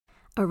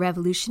A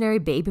revolutionary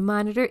baby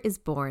monitor is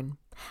born.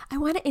 I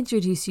want to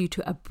introduce you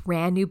to a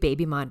brand new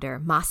baby monitor,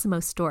 Massimo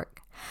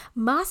Stork.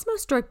 Massimo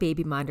Stork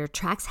Baby Monitor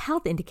tracks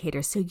health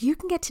indicators so you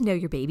can get to know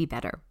your baby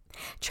better.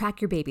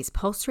 Track your baby's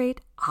pulse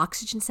rate,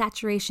 oxygen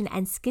saturation,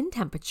 and skin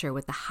temperature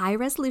with the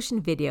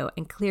high-resolution video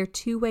and clear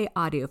two-way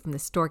audio from the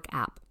Stork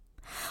app.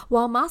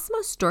 While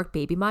Massimo Stork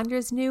Baby Monitor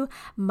is new,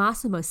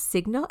 Massimo's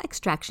signal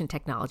extraction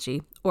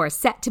technology, or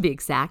SET to be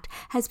exact,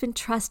 has been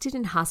trusted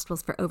in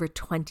hospitals for over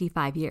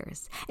 25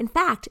 years. In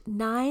fact,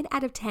 9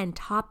 out of 10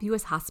 top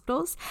U.S.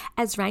 hospitals,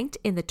 as ranked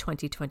in the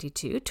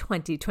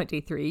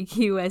 2022-2023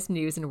 U.S.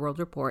 News and World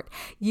Report,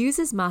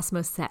 uses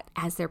Massimo SET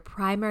as their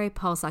primary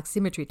pulse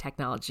oximetry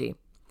technology.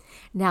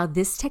 Now,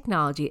 this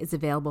technology is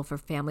available for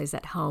families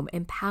at home,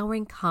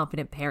 empowering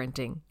confident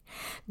parenting.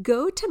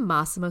 Go to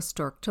Massimo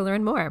Stork to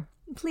learn more.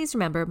 Please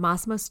remember,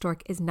 Massimo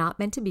Stork is not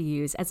meant to be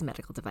used as a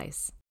medical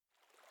device.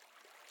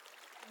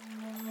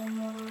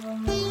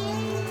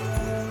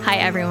 Hi,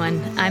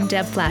 everyone. I'm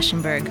Deb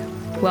Flashenberg.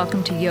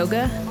 Welcome to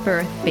Yoga,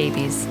 Birth,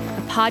 Babies,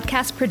 a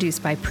podcast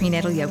produced by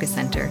Prenatal Yoga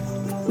Center.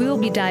 We will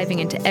be diving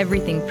into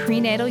everything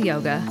prenatal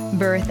yoga,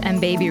 birth,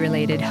 and baby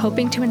related,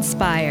 hoping to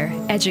inspire,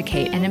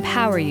 educate, and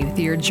empower you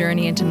through your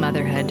journey into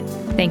motherhood.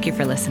 Thank you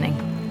for listening.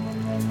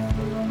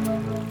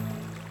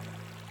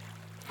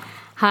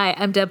 Hi,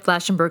 I'm Deb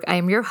Flashenberg. I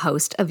am your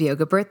host of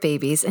Yoga Birth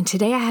Babies, and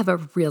today I have a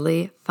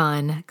really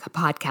fun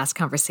podcast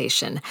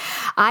conversation.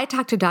 I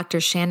talked to Dr.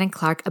 Shannon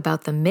Clark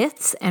about the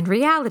myths and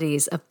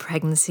realities of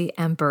pregnancy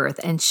and birth,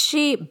 and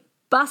she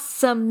busts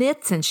some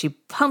myths and she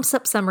pumps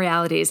up some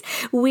realities.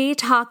 We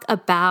talk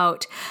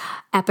about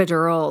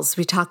epidurals.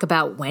 We talk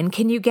about when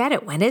can you get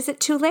it? When is it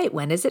too late?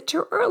 When is it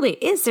too early?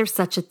 Is there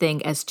such a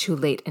thing as too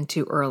late and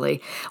too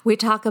early? We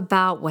talk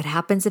about what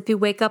happens if you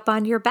wake up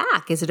on your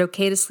back. Is it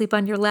okay to sleep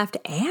on your left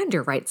and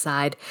your right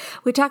side?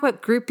 We talk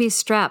about group B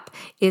strep.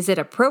 Is it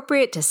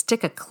appropriate to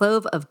stick a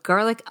clove of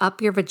garlic up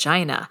your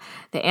vagina?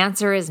 The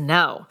answer is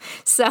no.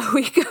 So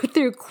we go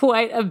through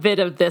quite a bit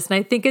of this, and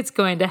I think it's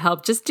going to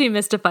help just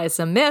demystify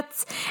some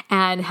myths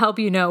and help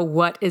you know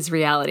what is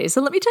reality. So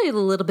let me tell you a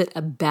little bit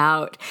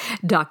about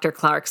Dr.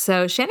 Clark.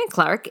 So Shannon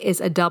Clark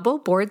is a double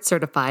board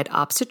certified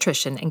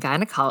obstetrician and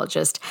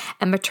gynecologist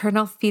and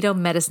maternal fetal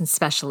medicine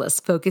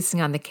specialist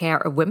focusing on the care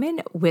of women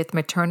with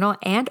maternal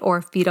and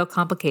or fetal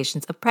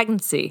complications of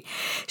pregnancy.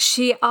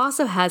 She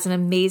also has an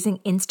amazing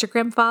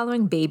Instagram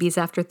following, Babies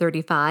After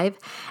 35.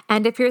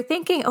 And if you're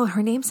thinking, oh,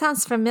 her name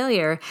sounds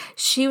familiar,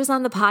 she was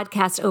on the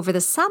podcast over the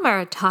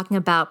summer talking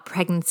about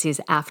pregnancies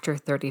after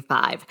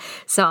 35.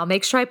 So I'll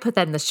make sure I put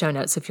that in the show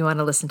notes. So if you want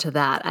to listen to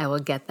that, I will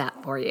get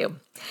that for you.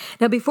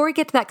 Now, before we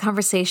get to that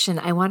conversation,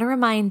 I want to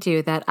remind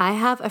you that I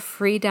have a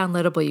free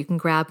downloadable you can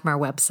grab from our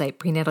website,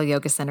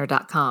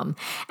 prenatalyogacenter.com,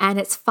 and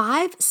it's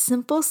 5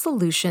 simple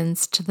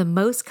solutions to the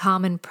most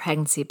common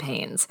pregnancy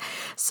pains.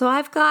 So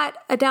I've got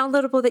a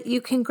downloadable that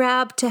you can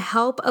grab to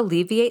help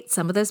alleviate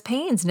some of those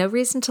pains. No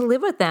reason to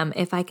live with them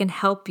if I can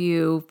help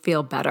you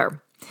feel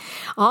better.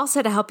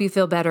 Also, to help you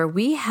feel better,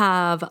 we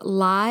have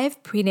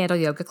live prenatal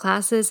yoga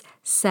classes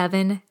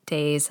 7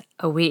 days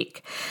a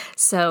week.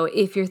 So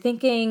if you're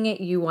thinking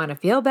you want to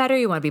feel better,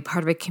 you want to be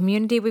part of a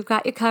community, we've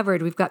got you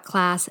covered. We've got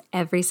class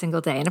every single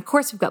day. And of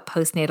course, we've got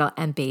postnatal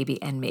and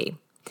baby and me.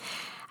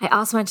 I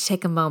also want to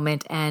take a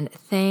moment and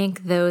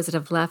thank those that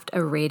have left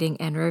a rating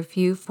and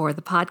review for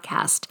the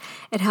podcast.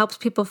 It helps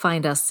people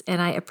find us,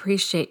 and I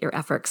appreciate your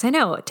efforts. I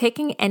know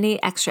taking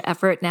any extra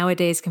effort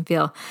nowadays can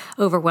feel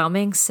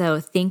overwhelming,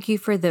 so thank you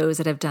for those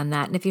that have done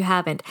that. And if you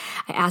haven't,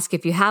 I ask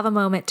if you have a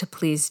moment to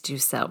please do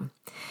so.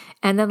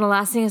 And then the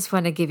last thing I just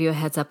want to give you a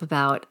heads up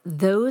about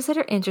those that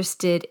are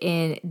interested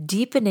in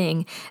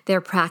deepening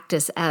their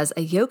practice as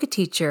a yoga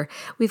teacher.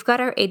 We've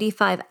got our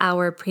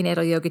 85-hour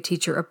prenatal yoga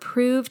teacher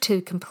approved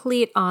to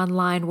complete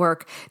online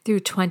work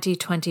through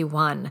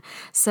 2021.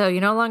 So you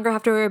no longer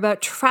have to worry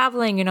about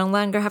traveling. You no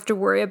longer have to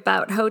worry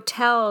about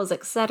hotels,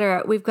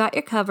 etc. We've got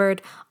you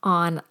covered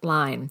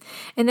online.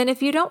 And then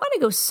if you don't want to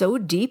go so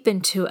deep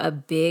into a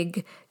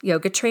big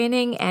yoga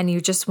training and you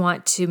just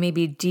want to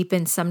maybe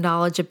deepen some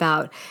knowledge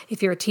about,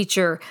 if you're a teacher,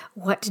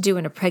 what to do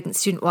when a pregnant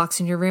student walks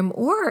in your room,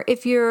 or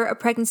if you're a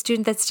pregnant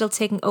student that's still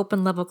taking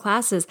open level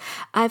classes,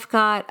 I've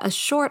got a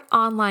short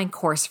online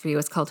course for you.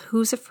 It's called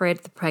Who's Afraid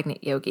of the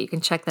Pregnant Yogi. You can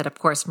check that, of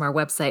course, from our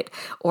website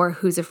or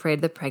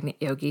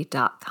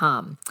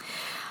who'safraidofthepregnantyogi.com.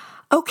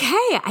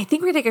 Okay, I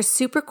think we're going to take a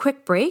super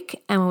quick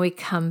break. And when we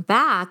come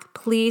back,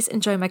 please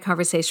enjoy my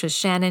conversation with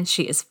Shannon.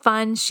 She is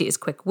fun. She is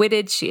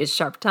quick-witted. She is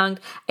sharp-tongued.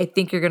 I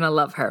think you're going to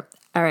love her.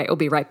 All right, we'll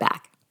be right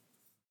back.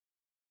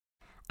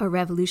 A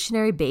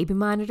revolutionary baby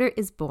monitor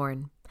is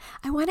born.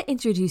 I want to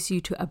introduce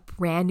you to a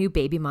brand new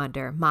baby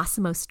monitor,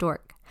 Massimo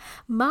Stork.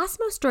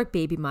 Massimo Stork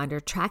Baby Monitor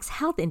tracks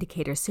health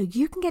indicators so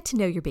you can get to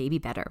know your baby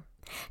better.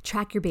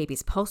 Track your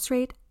baby's pulse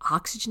rate,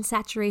 oxygen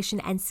saturation,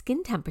 and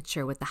skin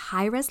temperature with the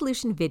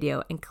high-resolution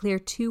video and clear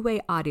two-way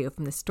audio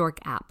from the Stork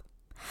app.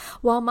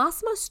 While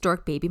Massimo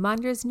Stork baby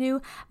monitor is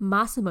new,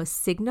 Massimo's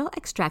signal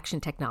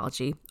extraction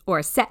technology,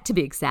 or SET to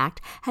be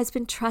exact, has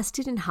been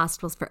trusted in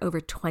hospitals for over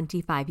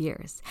 25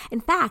 years.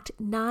 In fact,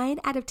 9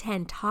 out of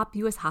 10 top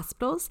U.S.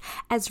 hospitals,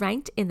 as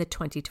ranked in the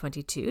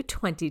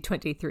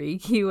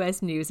 2022-2023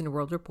 U.S. News and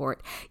World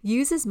Report,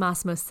 uses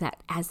Massimo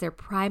SET as their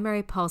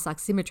primary pulse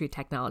oximetry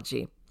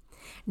technology.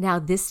 Now,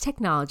 this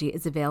technology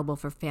is available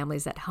for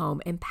families at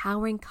home,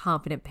 empowering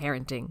confident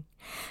parenting.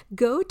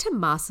 Go to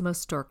Massimo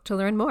Stork to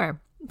learn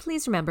more.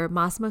 Please remember,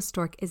 Massimo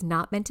Stork is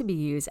not meant to be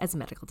used as a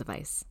medical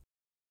device.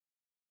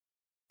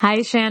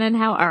 Hi, Shannon.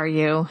 How are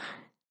you?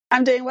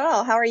 I'm doing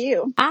well. How are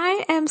you?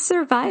 I am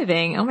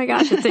surviving. Oh my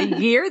gosh, it's a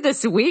year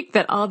this week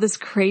that all this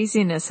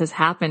craziness has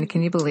happened.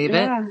 Can you believe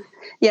it?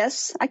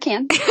 Yes, I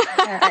can.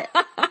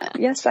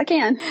 Yes, I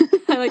can.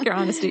 I like your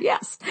honesty.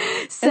 Yes.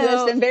 So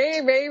it's been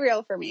very, very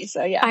real for me.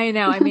 So yeah. I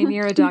know. I mean,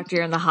 you're a doctor,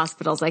 you're in the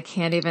hospitals. I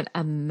can't even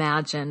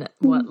imagine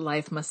what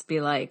life must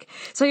be like.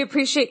 So I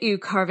appreciate you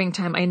carving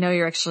time. I know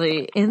you're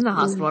actually in the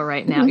hospital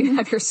right now. You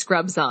have your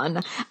scrubs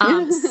on.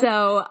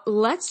 So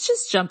let's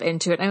just jump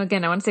into it. And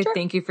again, I want to say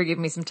thank you for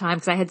giving me some time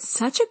because I had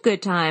such a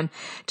good time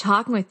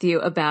talking with you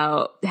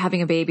about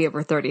having a baby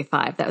over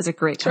 35. That was a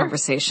great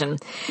conversation.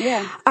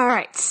 Yeah. All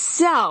right.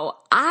 So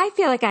I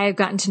feel like I have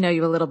gotten to know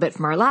you a little bit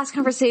from our last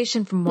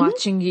conversation, from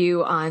watching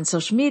you on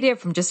social media,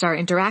 from just our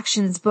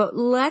interactions, but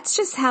let's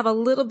just have a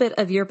little bit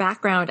of your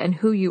background and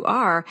who you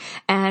are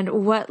and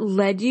what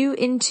led you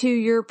into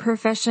your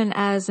profession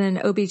as an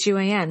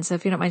OBGYN. So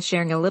if you don't mind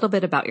sharing a little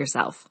bit about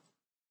yourself.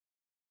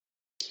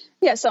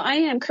 Yeah, so I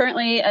am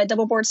currently a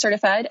double board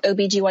certified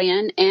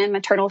OBGYN and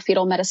maternal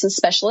fetal medicine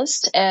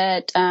specialist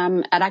at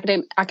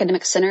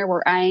academic center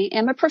where I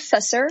am a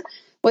professor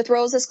with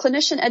roles as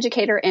clinician,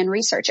 educator, and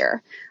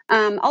researcher.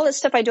 All this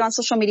stuff I do on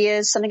social media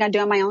is something I do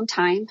on my own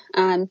time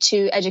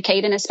to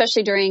educate. And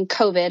especially during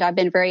COVID, I've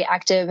been very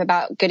active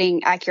about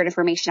getting accurate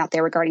information out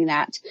there regarding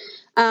that.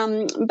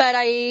 But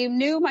I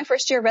knew my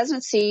first year of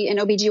residency in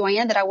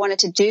OBGYN that I wanted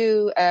to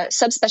do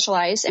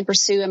subspecialize and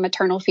pursue a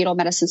maternal fetal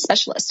medicine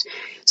specialist.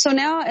 So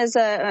now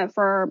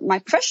for my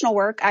professional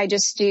work, I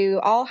just do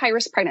all high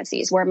risk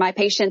pregnancies where my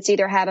patients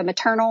either have a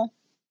maternal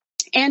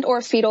and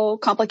or fetal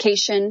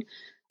complication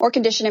or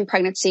condition in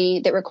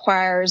pregnancy that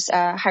requires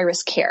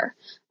high-risk care.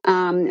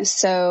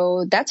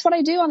 So that's what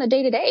I do on the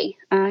day-to-day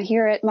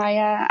here at my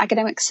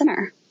academic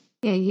center.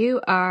 Yeah, you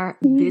are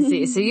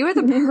busy. So you are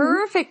the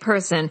perfect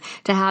person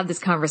to have this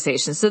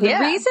conversation. So the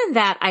reason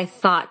that I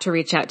thought to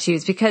reach out to you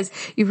is because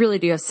you really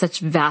do have such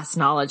vast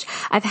knowledge.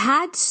 I've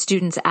had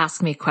students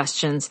ask me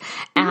questions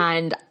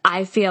and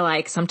I feel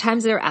like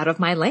sometimes they're out of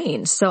my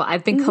lane. So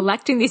I've been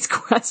collecting these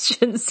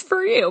questions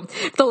for you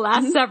for the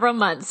last several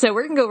months. So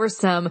we're going to go over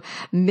some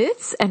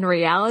myths and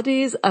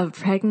realities of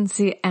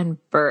pregnancy and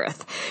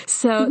birth.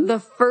 So the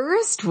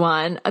first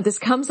one, this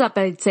comes up,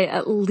 I'd say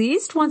at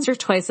least once or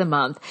twice a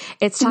month.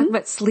 It's talking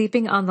about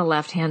sleeping on the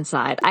left-hand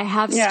side. I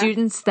have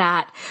students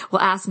that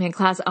will ask me in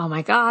class, oh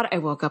my God, I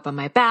woke up on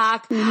my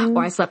back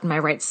or I slept on my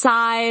right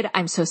side.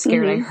 I'm so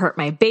scared I hurt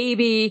my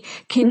baby.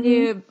 Can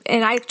you,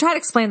 and I try to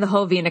explain the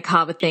whole vena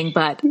cava thing,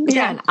 but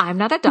again, I'm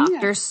not a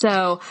doctor,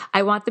 so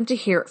I want them to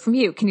hear it from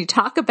you. Can you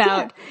talk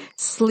about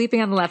sleeping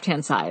on the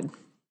left-hand side?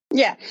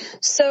 Yeah.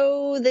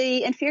 So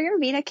the inferior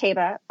vena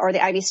cava, or the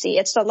IVC,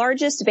 it's the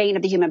largest vein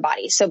of the human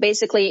body. So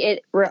basically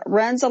it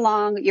runs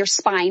along your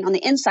spine on the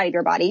inside of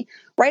your body,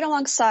 right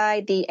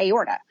alongside the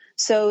aorta.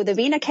 So the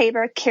vena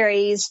cava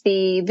carries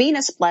the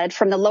venous blood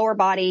from the lower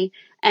body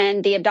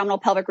and the abdominal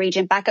pelvic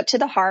region back up to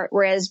the heart,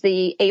 whereas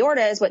the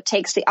aorta is what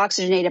takes the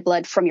oxygenated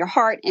blood from your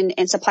heart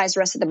and supplies the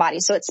rest of the body.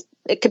 So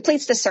it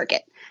completes the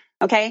circuit.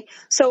 Okay.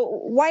 So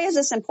why is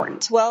this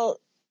important? Well,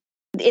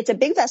 it's a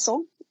big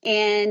vessel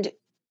and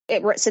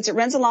since it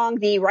runs along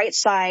the right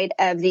side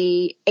of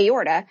the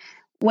aorta,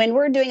 when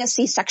we're doing a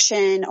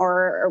C-section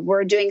or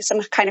we're doing some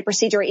kind of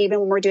procedure, or even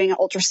when we're doing an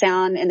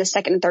ultrasound in the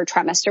second and third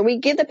trimester, we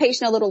give the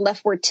patient a little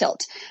leftward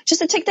tilt just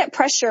to take that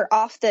pressure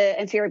off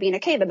the inferior vena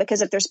cava,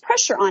 because if there's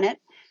pressure on it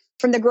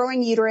from the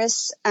growing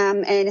uterus,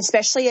 and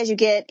especially as you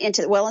get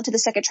into the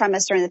second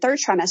trimester and the third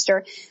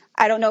trimester,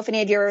 I don't know if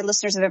any of your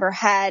listeners have ever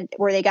had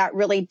where they got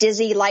really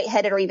dizzy,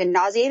 lightheaded, or even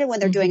nauseated when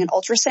they're doing an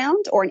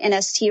ultrasound or an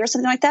NST or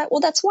something like that. Well,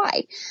 that's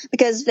why,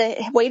 because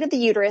the weight of the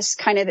uterus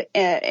kind of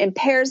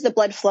impairs the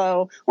blood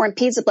flow or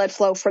impedes the blood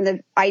flow from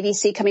the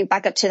IVC coming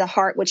back up to the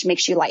heart, which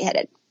makes you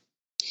lightheaded.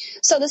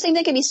 So the same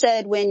thing can be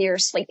said when you're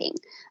sleeping.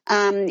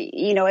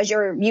 As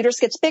your uterus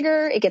gets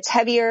bigger, it gets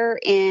heavier,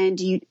 and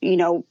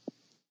you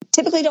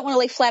typically don't want to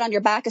lay flat on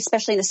your back,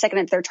 especially in the second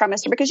and third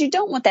trimester, because you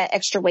don't want that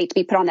extra weight to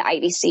be put on the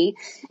IVC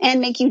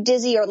and make you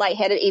dizzy or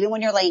lightheaded even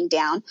when you're laying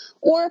down,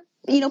 or,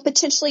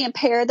 potentially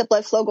impair the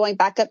blood flow going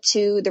back up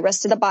to the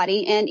rest of the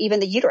body and even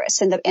the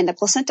uterus and the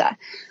placenta.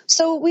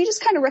 So we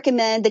just kind of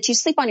recommend that you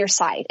sleep on your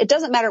side. It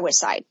doesn't matter which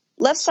side,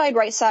 left side,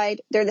 right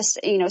side. They're the,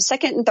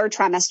 second and third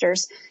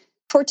trimesters,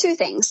 for two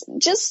things,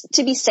 just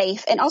to be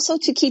safe and also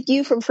to keep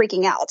you from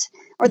freaking out,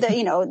 or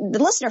the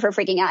listener from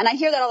freaking out. And I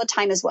hear that all the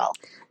time as well.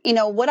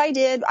 What I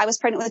did, I was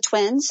pregnant with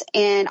twins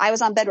and I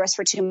was on bed rest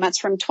for 2 months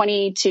from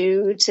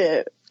 22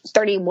 to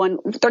 31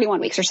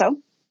 weeks or so,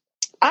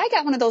 I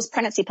got one of those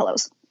pregnancy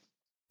pillows,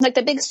 like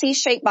the big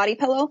C-shaped body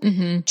pillow,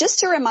 just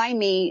to remind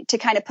me to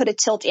kind of put a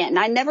tilt in.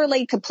 I never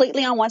laid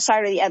completely on one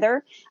side or the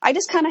other. I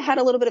just kind of had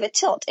a little bit of a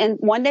tilt. And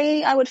one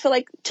day I would feel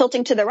like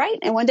tilting to the right,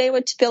 and one day I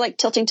would feel like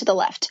tilting to the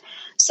left.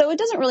 So it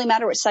doesn't really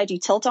matter which side you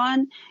tilt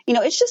on.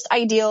 It's just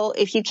ideal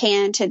if you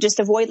can to just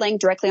avoid laying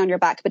directly on your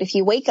back. But if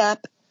you wake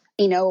up,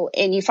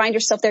 and you find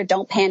yourself there,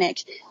 don't panic.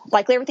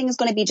 Likely everything is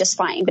going to be just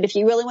fine. But if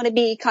you really want to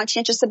be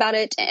conscientious about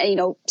it,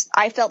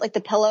 I felt like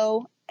the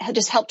pillow had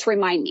just helped to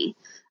remind me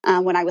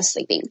when I was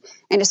sleeping,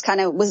 and just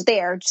kind of was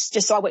there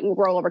just so I wouldn't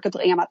roll over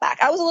completely on my back.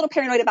 I was a little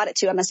paranoid about it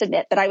too, I must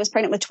admit, but I was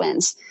pregnant with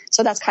twins.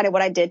 So that's kind of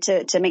what I did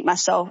to make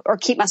myself or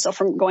keep myself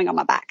from going on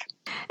my back.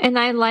 And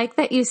I like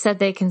that you said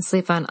they can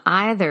sleep on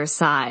either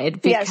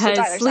side, because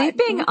either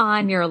sleeping side.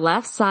 on your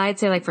left side,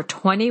 say like for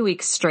 20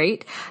 weeks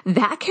straight,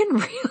 that can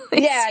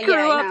really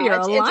screw up your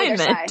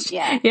alignment.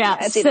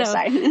 It's either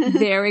side.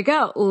 There we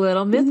go.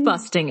 Little myth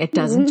busting. It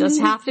doesn't just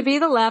have to be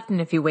the left.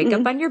 And if you wake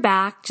up on your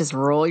back, just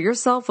roll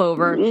yourself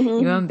over.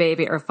 You and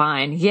baby are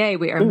fine. Yay.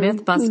 We are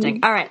myth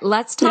busting. All right.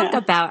 Let's talk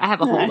about, I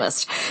have a whole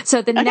list.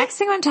 So the next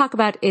thing I want to talk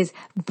about is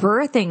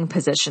birthing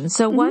position.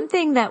 So one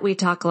thing that we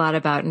talk a lot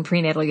about in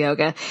prenatal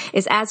yoga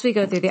is as we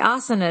go through the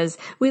asanas,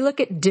 we look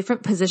at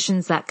different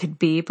positions that could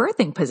be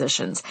birthing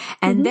positions.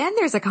 And then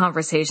there's a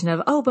conversation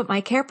of, but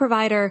my care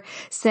provider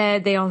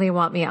said they only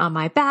want me on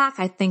my back.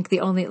 I think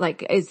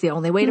is the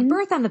only way to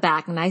birth on the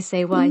back. And I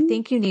say, well, I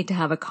think you need to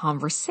have a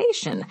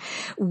conversation,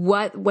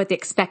 what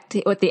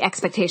the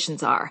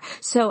expectations are.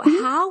 So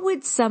how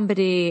would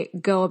somebody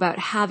go about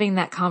having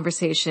that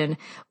conversation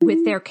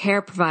with their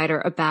care provider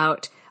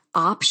about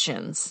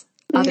options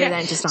other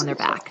than just on their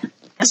back?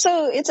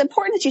 So it's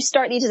important that you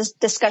start these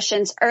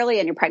discussions early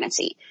in your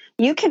pregnancy.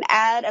 You can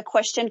add a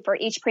question for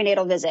each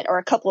prenatal visit, or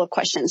a couple of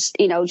questions,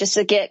 just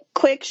to get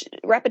quick,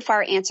 rapid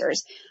fire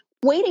answers.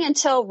 Waiting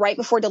until right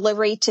before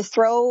delivery to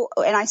throw,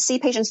 and I see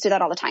patients do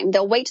that all the time.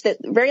 They'll wait to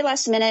the very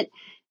last minute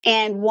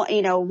and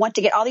want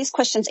to get all these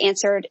questions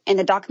answered, and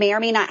the doc may or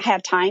may not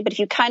have time. But if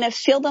you kind of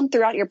fill them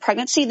throughout your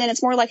pregnancy, then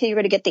it's more likely you're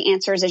going to get the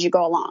answers as you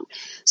go along.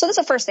 So that's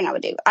the first thing I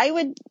would do. I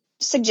would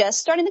suggest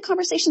starting the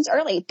conversations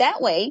early.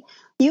 That way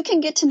you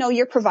can get to know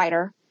your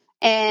provider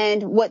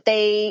and what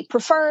they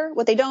prefer,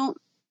 what they don't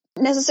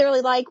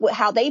necessarily like,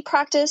 how they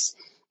practice.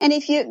 And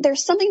if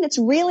there's something that's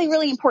really,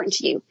 really important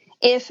to you,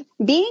 if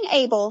being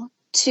able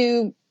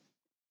to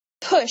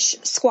push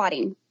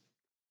squatting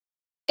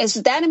is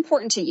that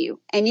important to you,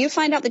 and you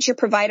find out that your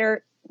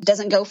provider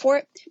doesn't go for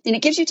it, then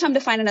it gives you time to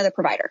find another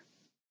provider.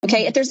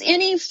 Okay. If there's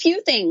any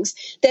few things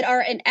that are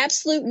an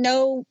absolute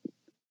no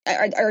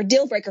or a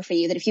deal breaker for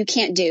you, that if you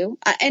can't do,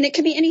 and it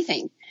could be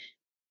anything,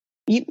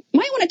 you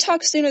might want to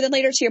talk sooner than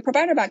later to your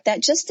provider about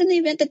that, just in the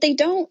event that they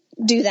don't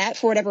do that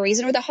for whatever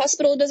reason, or the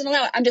hospital doesn't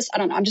allow it. I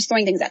don't know. I'm just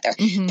throwing things out there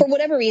for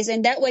whatever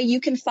reason. That way you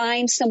can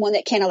find someone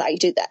that can allow you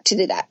to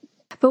do that.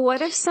 But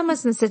what if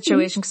someone's in a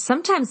situation,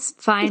 sometimes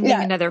finding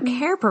another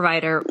care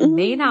provider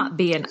may not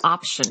be an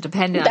option,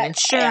 depending on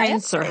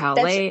insurance or how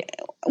late?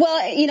 Well,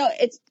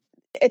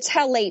 it's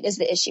how late is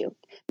the issue.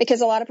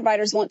 Because a lot of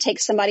providers won't take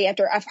somebody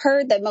after, I've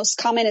heard the most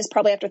common is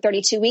probably after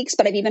 32 weeks,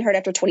 but I've even heard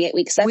after 28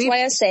 weeks. That's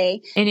why I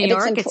say in New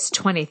York, it's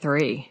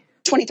 23.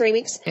 23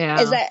 weeks.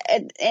 Yeah.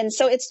 And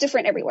so it's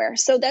different everywhere.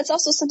 So that's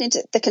also something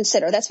to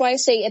consider. That's why I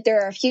say if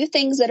there are a few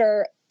things that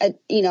are,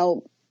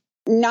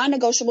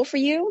 non-negotiable for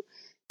you,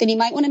 then you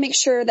might want to make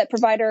sure that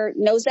provider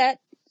knows that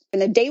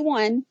from the day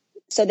one,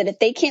 so that if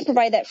they can't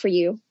provide that for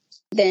you,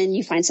 then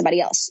you find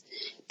somebody else.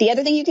 The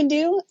other thing you can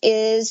do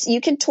is you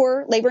can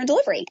tour labor and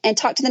delivery and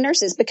talk to the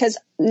nurses, because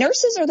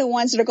nurses are the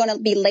ones that are going to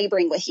be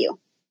laboring with you.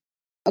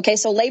 Okay.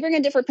 So laboring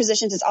in different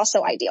positions is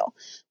also ideal.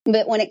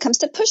 But when it comes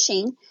to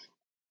pushing,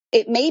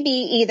 it may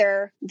be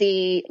either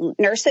the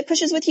nurse that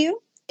pushes with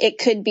you. It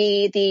could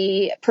be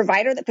the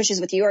provider that pushes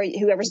with you, or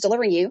whoever's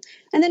delivering you.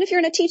 And then if you're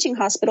in a teaching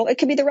hospital, it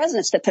could be the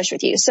residents that push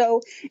with you.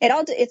 So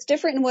it's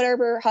different in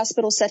whatever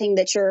hospital setting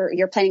that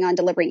you're planning on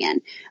delivering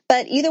in.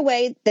 But either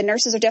way, the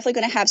nurses are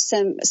definitely going to have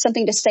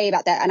something to say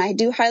about that. And I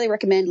do highly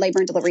recommend labor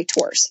and delivery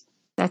tours.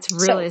 That's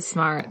really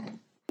smart.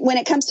 When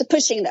it comes to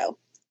pushing, though,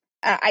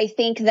 I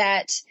think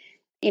that,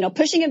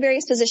 pushing in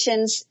various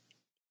positions,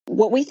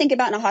 what we think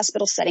about in a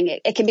hospital setting,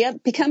 it can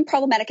become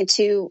problematic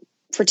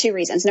for two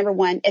reasons. Number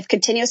one, if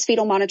continuous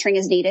fetal monitoring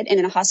is needed, and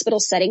in a hospital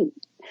setting,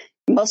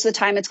 most of the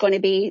time it's going to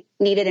be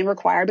needed and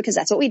required, because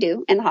that's what we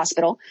do in the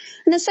hospital.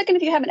 And then second,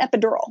 if you have an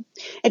epidural.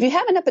 If you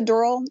have an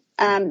epidural,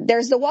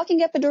 there's the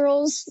walking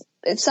epidurals,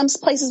 some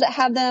places that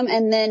have them.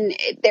 And then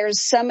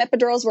there's some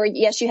epidurals where,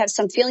 yes, you have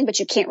some feeling, but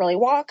you can't really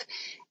walk.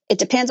 It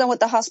depends on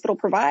what the hospital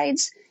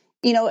provides.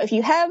 If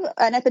you have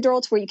an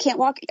epidural to where you can't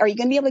walk, are you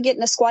going to be able to get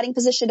in a squatting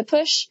position to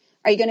push?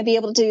 Are you going to be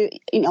able to,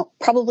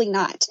 probably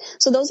not.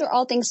 So those are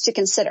all things to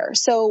consider.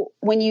 So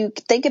when you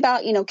think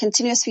about,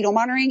 continuous fetal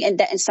monitoring, and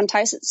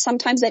sometimes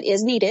that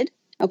is needed.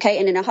 Okay.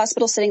 And in a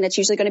hospital setting, that's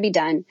usually going to be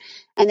done.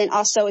 And then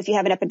also if you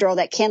have an epidural,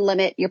 that can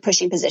limit your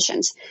pushing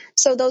positions.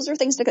 So those are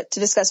things to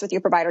discuss with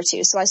your provider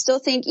too. So I still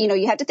think,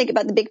 you have to think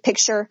about the big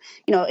picture.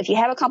 If you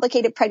have a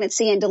complicated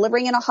pregnancy and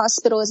delivering in a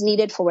hospital is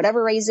needed for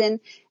whatever reason,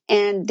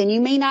 and then you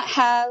may not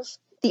have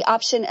the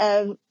option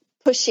of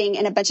pushing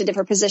in a bunch of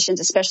different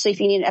positions, especially if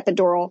you need an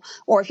epidural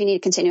or if you need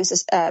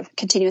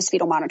continuous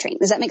fetal monitoring.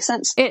 Does that make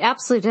sense? It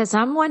absolutely does.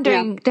 I'm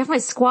wondering, definitely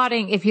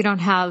squatting if you don't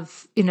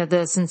have,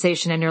 the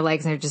sensation in your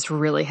legs and they're just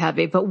really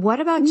heavy. But what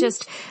about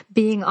just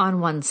being on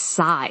one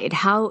side?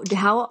 How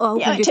open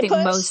do you think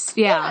push. most?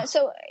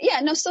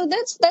 So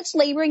that's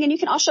laboring, and you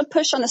can also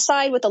push on the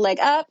side with the leg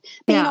up.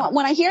 But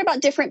when I hear about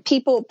different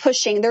people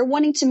pushing, they're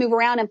wanting to move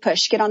around and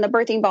push, get on the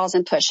birthing balls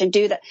and push and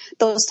do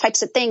those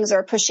types of things,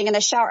 or pushing in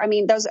the shower. I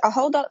mean, there's a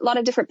whole lot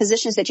of different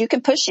positions that you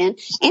can push in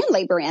and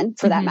labor in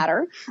for that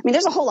matter. I mean,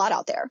 there's a whole lot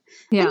out there.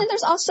 Yeah. And then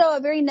there's also a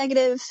very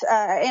negative,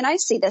 and I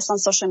see this on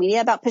social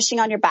media about pushing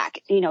on your back.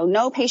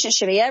 No patient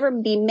should ever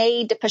be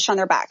made to push on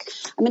their back.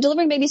 I've been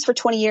delivering babies for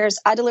 20 years.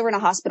 I deliver in a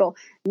hospital.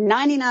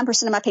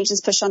 99% of my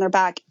patients push on their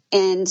back,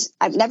 and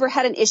I've never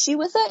had an issue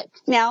with it.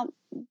 Now,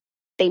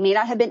 they may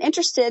not have been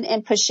interested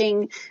in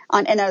pushing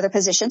in other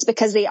positions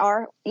because they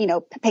are,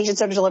 patients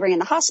that are delivering in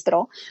the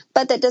hospital,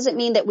 but that doesn't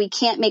mean that we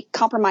can't make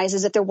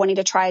compromises if they're wanting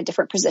to try a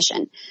different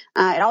position.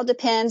 It all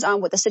depends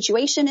on what the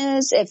situation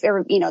is. If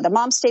the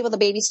mom's stable, the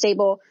baby's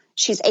stable,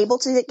 she's able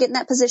to get in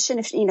that position.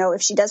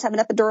 If she does have an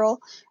epidural.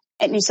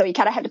 And so you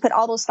kind of have to put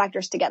all those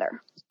factors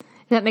together.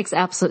 That makes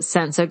absolute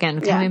sense. So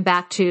again, coming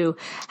back to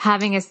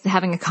having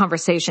a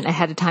conversation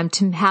ahead of time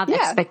to have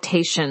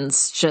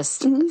expectations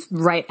just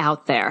right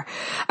out there.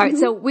 All right.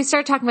 So we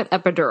started talking about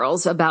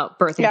epidurals, about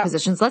birthing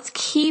positions. Let's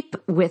keep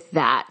with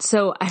that.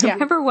 So I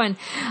remember when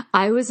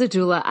I was a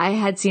doula, I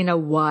had seen a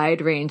wide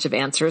range of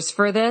answers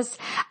for this.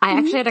 I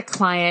actually had a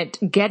client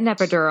get an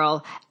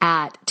epidural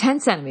at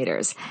 10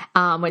 centimeters,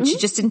 when she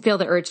just didn't feel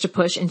the urge to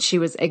push and she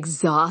was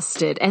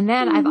exhausted. And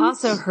then I've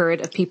also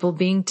heard of people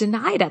being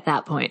denied at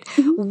that point.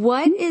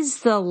 What is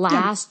the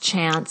last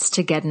chance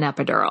to get an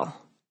epidural?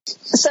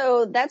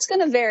 So that's going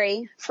to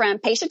vary from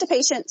patient to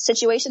patient,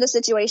 situation to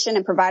situation,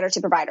 and provider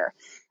to provider.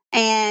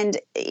 And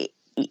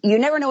you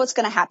never know what's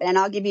going to happen. And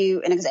I'll give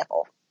you an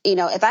example.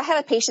 If I have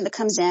a patient that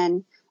comes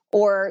in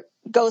or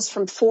goes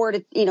from 4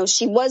 to,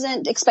 she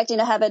wasn't expecting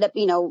to have it,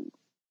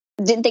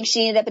 didn't think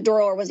she needed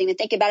epidural or wasn't even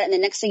thinking about it. And the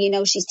next thing you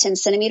know, she's 10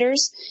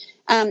 centimeters.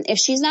 If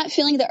she's not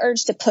feeling the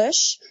urge to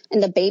push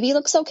and the baby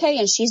looks okay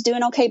and she's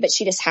doing okay, but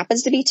she just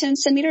happens to be 10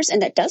 centimeters,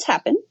 and that does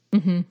happen,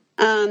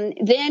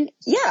 then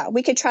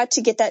we could try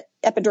to get that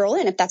epidural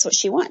in if that's what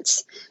she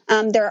wants.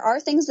 There are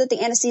things that the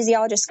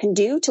anesthesiologist can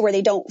do to where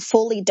they don't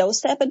fully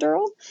dose the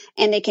epidural,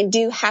 and they can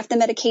do half the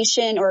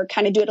medication or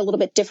kind of do it a little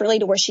bit differently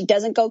to where she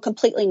doesn't go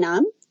completely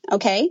numb.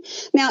 Okay.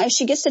 Now, if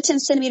she gets to 10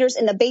 centimeters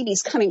and the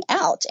baby's coming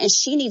out and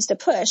she needs to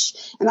push,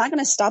 am I going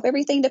to stop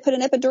everything to put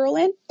an epidural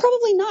in?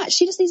 Probably not.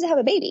 She just needs to have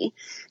a baby.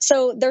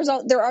 So there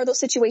are those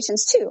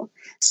situations too.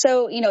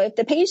 So, if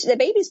the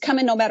baby's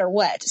coming no matter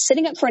what,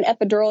 sitting up for an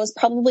epidural is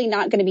probably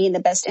not going to be in the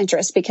best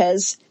interest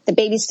because the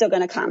baby's still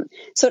going to come.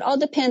 So it all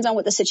depends on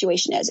what the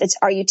situation is.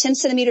 Are you 10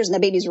 centimeters and the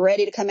baby's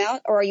ready to come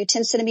out, or are you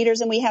 10 centimeters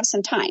and we have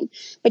some time?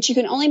 But you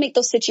can only make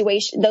those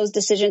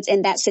decisions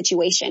in that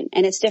situation,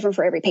 and it's different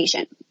for every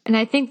patient. And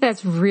I think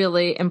that's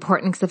really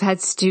important because I've had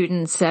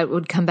students that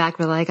would come back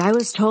and be like, I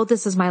was told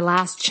this is my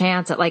last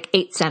chance at like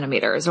 8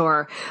 centimeters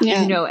or,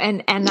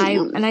 and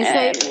I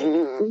say,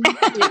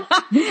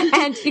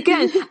 and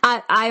again,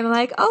 I'm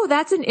like, oh,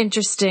 that's an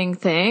interesting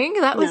thing.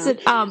 That was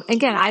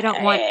again, I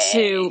don't want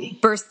to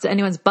burst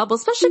anyone's bubble,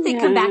 especially if they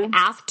come back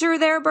after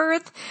their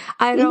birth.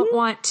 I don't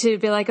want to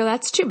be like, oh,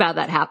 that's too bad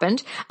that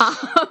happened.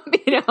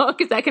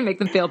 Cause that can make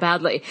them feel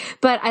badly,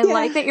 but I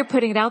like that you're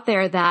putting it out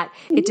there that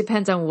it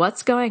depends on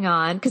what's going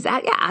on. Cause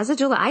as a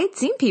doula, I had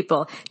seen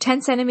people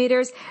 10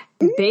 centimeters,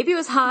 baby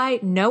was high,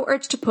 no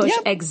urge to push,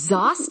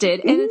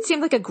 exhausted. And it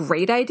seemed like a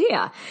great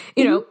idea,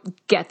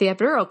 get the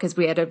epidural because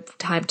we had a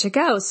time to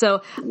go.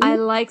 So I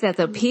like that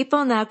though.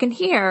 People now can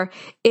hear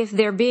if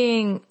they're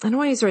being, I don't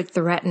want to use the word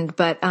threatened,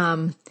 but,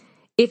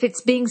 if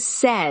it's being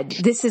said,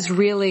 this is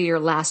really your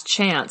last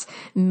chance,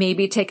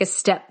 maybe take a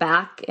step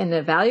back and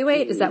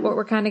evaluate. Is that what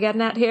we're kind of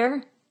getting at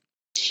here?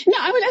 No,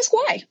 I would ask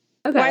why.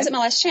 Okay. Why is it my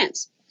last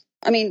chance?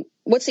 I mean,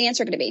 what's the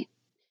answer going to be?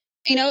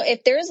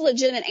 If there is a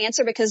legitimate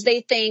answer because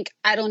they think,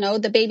 I don't know,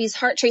 the baby's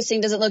heart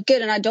tracing doesn't look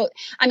good. And I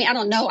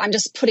don't know. I'm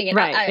just putting it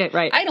out.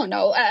 Right. I don't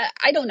know.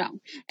 I don't know.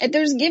 If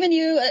there's giving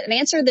you an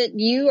answer that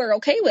you are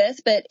okay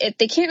with, but if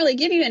they can't really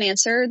give you an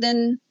answer,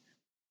 then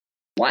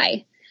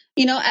why?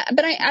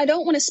 But I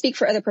don't want to speak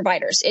for other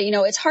providers.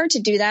 It's hard to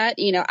do that.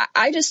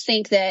 I just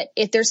think that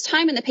if there's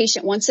time and the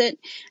patient wants it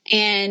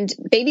and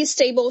baby's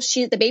stable,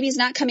 the baby's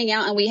not coming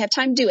out and we have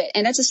time to do it.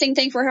 And that's the same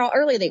thing for how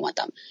early they want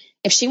them.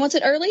 If she wants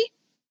it early,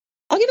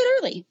 I'll give it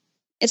early.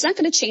 It's not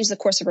going to change the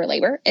course of her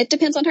labor. It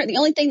depends on her. The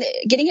only thing that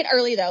getting it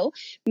early though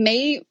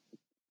may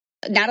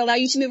not allow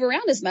you to move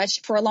around as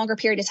much for a longer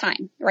period of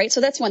time, right?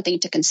 So that's one thing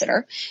to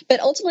consider. But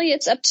ultimately,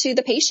 it's up to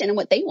the patient and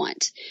what they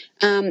want.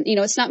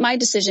 It's not my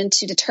decision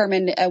to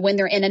determine when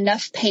they're in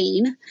enough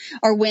pain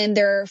or when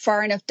they're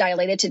far enough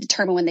dilated to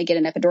determine when they get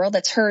an epidural.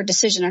 That's her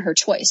decision and her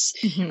choice,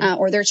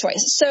 or their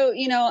choice. So,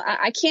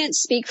 I can't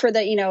speak for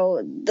the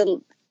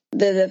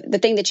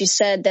thing that you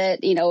said that,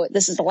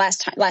 this is the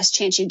last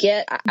chance you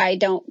get. I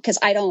don't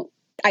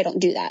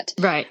do that.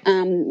 Right.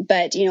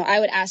 But, I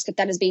would ask if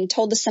that is being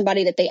told to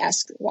somebody that they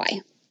ask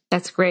why.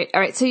 That's great. All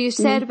right. So you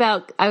said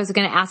I was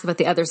going to ask about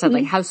the other side,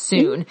 like how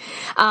soon,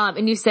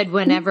 and you said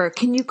whenever.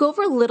 Can you go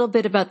over a little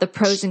bit about the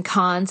pros and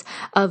cons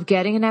of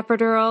getting an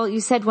epidural? You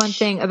said one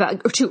thing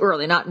about too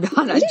early, not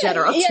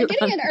general. Yeah,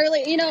 getting it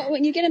early,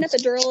 when you get an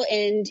epidural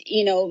and,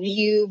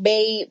 you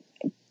may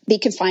be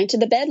confined to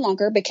the bed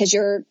longer because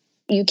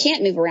you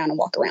can't move around and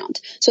walk around.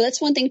 So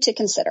that's one thing to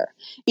consider,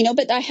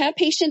 but I have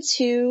patients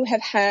who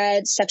have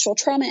had sexual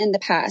trauma in the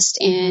past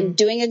and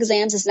doing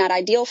exams is not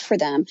ideal for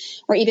them,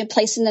 or even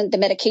placing the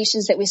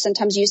medications that we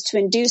sometimes use to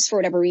induce for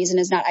whatever reason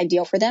is not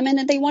ideal for them. And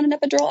if they want an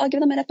epidural, I'll give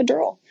them an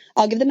epidural.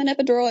 I'll give them an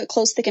epidural at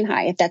close, thick, and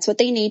high if that's what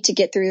they need to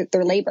get through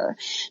their labor.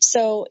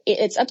 So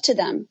it's up to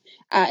them.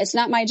 It's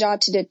not my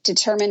job to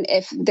determine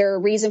if their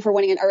reason for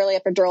wanting an early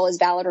epidural is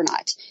valid or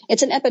not.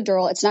 It's an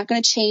epidural. It's not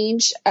going to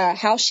change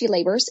how she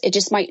labors. It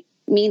just might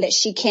mean that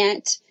she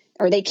can't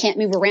or they can't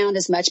move around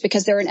as much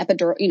because they're an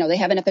epidural, they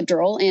have an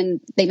epidural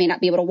and they may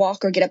not be able to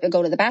walk or get up and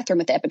go to the bathroom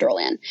with the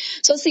epidural in.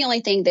 So it's the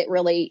only thing that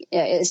really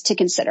is to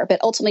consider,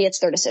 but ultimately it's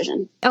their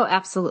decision. Oh,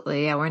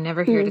 absolutely. Yeah. We're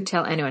never here to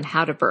tell anyone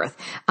how to birth.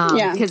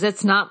 Because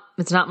it's not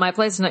my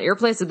place, it's not your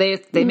place. So they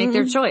make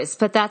their choice,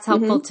 but that's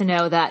helpful to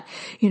know that,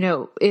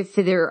 if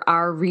there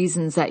are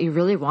reasons that you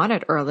really want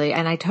it early.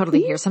 And I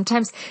totally hear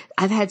sometimes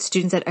I've had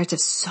students that are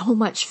just so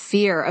much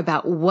fear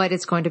about what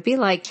it's going to be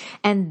like.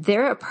 And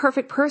they're a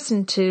perfect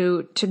person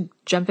to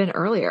jump in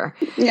earlier.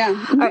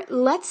 Yeah. All right.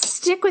 Let's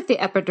stick with the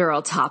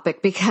epidural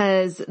topic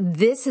because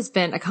this has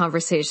been a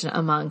conversation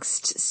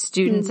amongst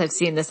students. I've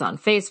seen this on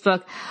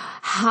Facebook.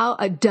 How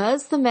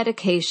does the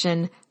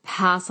medication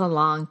pass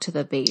along to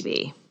the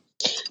baby?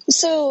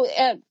 So,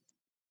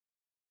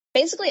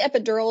 basically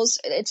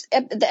epidurals,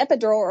 the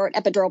epidural or an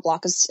epidural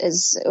block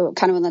is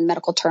kind of one of the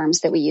medical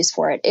terms that we use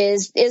for it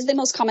is the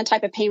most common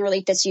type of pain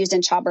relief that's used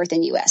in childbirth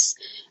in U.S.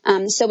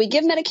 So we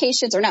give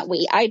medications, or not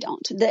we, I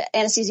don't. The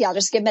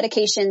anesthesiologists give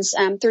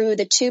medications through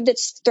the tube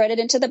that's threaded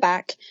into the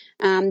back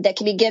that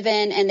can be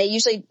given, and they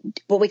usually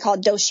what we call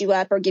dose you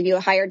up or give you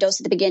a higher dose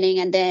at the beginning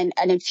and then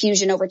an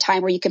infusion over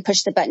time where you can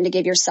push the button to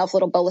give yourself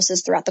little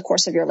boluses throughout the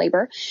course of your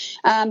labor.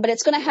 But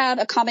it's going to have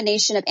a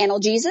combination of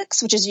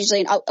analgesics, which is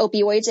usually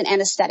opioids, and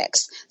anesthetics.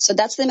 So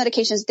that's the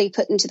medications they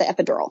put into the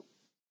epidural.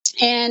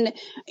 And,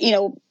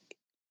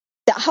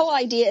 the whole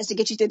idea is to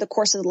get you through the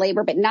course of the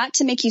labor, but not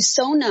to make you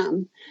so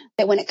numb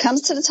that when it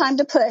comes to the time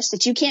to push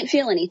that you can't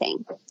feel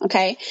anything.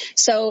 Okay.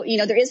 So,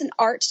 there is an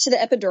art to the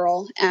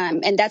epidural.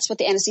 And that's what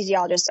the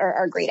anesthesiologists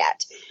are great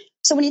at.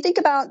 So when you think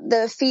about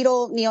the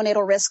fetal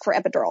neonatal risk for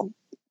epidural,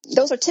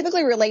 those are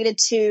typically related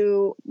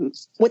to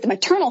what the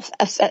maternal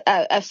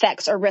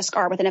effects or risk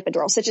are with an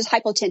epidural, such as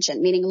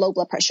hypotension, meaning low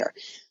blood pressure.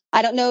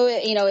 I don't know,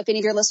 if any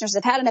of your listeners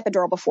have had an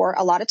epidural before.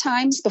 A lot of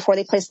times before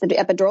they place the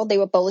epidural, they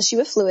will bolus you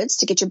with fluids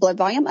to get your blood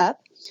volume up.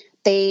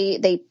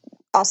 They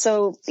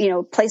also,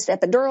 place the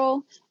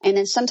epidural, and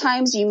then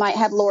sometimes you might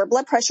have lower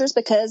blood pressures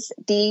because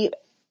the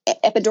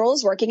epidural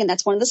is working, and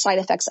that's one of the side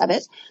effects of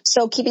it.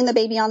 So keeping the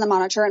baby on the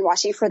monitor and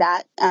watching for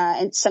that.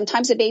 And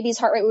sometimes the baby's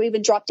heart rate will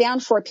even drop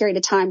down for a period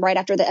of time right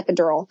after the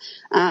epidural.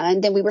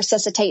 And then we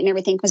resuscitate and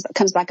everything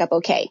comes back up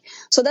okay.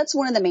 So that's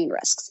one of the main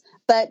risks.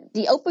 But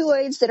the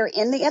opioids that are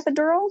in the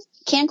epidural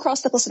can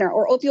cross the placenta,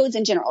 or opioids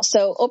in general.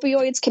 So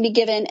opioids can be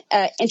given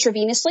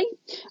intravenously,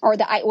 or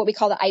what we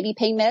call the IV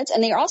pain meds.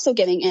 And they are also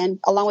giving in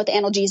along with the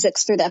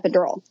analgesics through the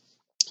epidural.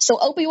 So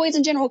opioids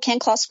in general can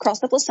cross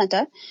the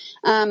placenta,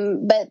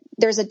 but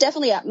there's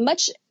definitely a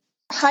much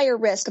higher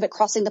risk of it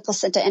crossing the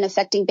placenta and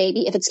affecting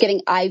baby if it's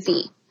getting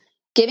IV.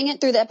 Giving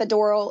it through the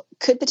epidural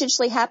could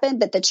potentially happen,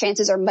 but the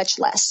chances are much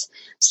less.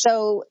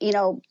 So,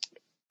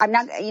 I'm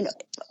not,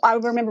 I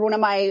remember one of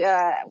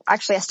my,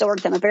 actually I still work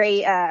with him, a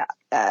very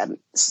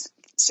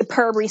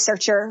superb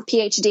researcher,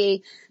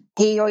 PhD.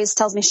 He always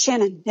tells me,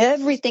 Shannon,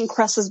 everything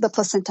crosses the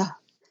placenta.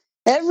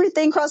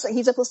 Everything crosses,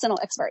 he's a placental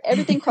expert.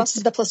 Everything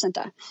crosses the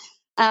placenta.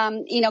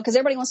 Cause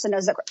everybody wants to know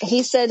that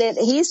he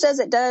says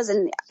it does,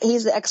 and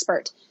he's the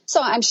expert. So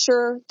I'm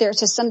sure there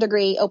to some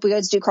degree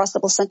opioids do cross the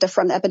placenta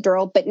from the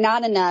epidural, but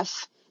not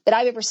enough that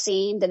I've ever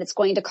seen that it's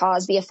going to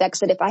cause the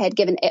effects that if I had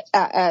given,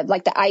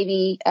 like the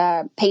IV,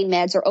 pain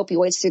meds or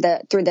opioids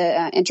through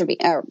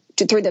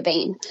the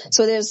vein.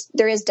 So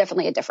there is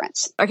definitely a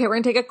difference. Okay.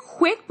 We're going to take a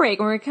quick break.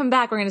 When we come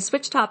back, we're going to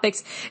switch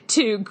topics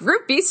to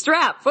Group B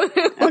strap.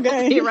 Okay. We'll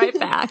be right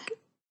back.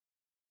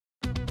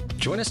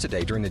 Join us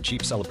today during the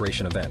Jeep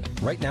Celebration event.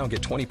 Right now, get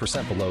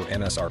 20% below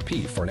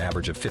MSRP for an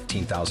average of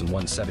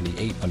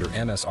 $15,178 under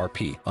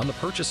MSRP on the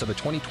purchase of a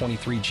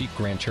 2023 Jeep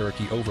Grand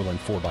Cherokee Overland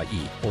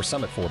 4xE or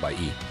Summit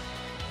 4xE.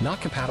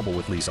 Not compatible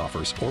with lease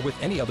offers or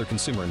with any other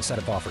consumer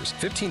incentive offers.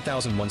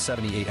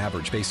 $15,178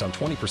 average based on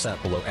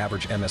 20% below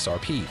average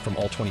MSRP from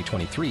all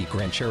 2023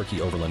 Grand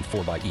Cherokee Overland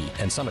 4xE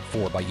and Summit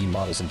 4xE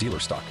models in dealer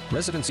stock.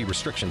 Residency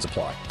restrictions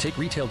apply. Take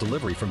retail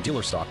delivery from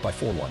dealer stock by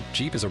 4/1.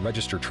 Jeep is a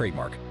registered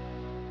trademark.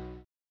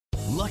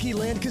 Lucky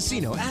Land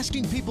Casino,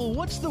 asking people,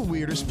 what's the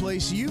weirdest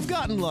place you've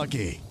gotten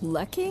lucky?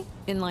 Lucky?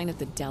 In line at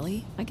the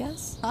deli, I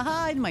guess?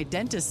 Aha, in my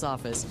dentist's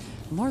office.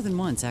 More than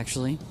once,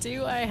 actually.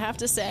 Do I have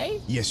to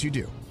say? Yes, you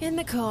do. In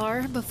the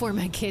car before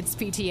my kids'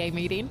 PTA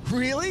meeting.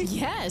 Really?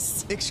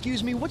 Yes.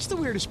 Excuse me, what's the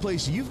weirdest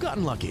place you've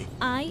gotten lucky?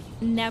 I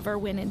never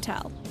win and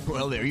tell.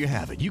 Well, there you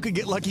have it. You can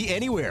get lucky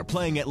anywhere,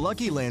 playing at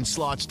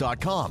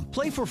LuckyLandSlots.com.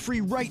 Play for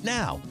free right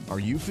now. Are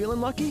you feeling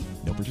lucky?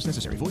 No purchase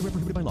necessary. Void where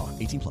prohibited by law.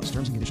 18+.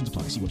 Terms and conditions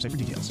apply. See website for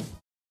details.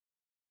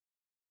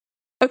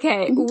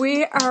 Okay,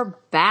 we are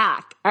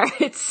back. All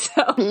right,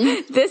 so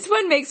this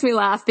one makes me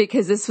laugh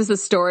because this was a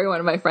story one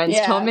of my friends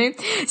told me.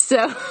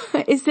 So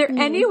is there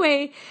any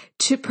way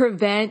to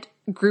prevent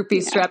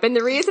groupie strep? And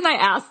the reason I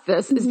asked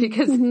this is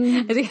because I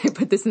think I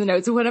put this in the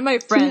notes. One of my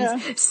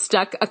friends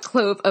stuck a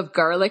clove of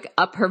garlic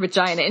up her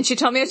vagina, and she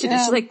told me what she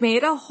did. She like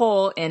made a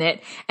hole in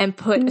it and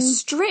put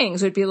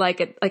strings, would be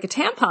like a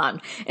tampon.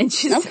 And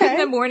she said in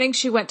the morning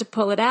she went to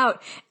pull it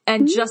out,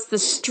 and just the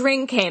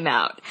string came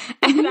out.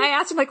 And I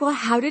asked her, like, well,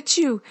 how did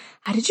you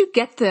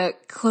get the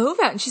clove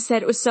out? And she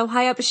said it was so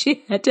high up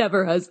she had to have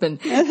her husband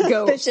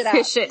go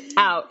fish it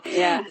out.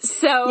 Yeah.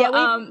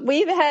 So,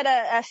 we've had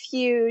a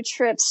few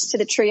trips to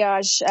the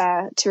triage,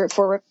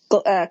 for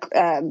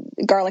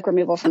garlic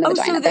removal from the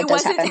vagina. So that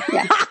does happen.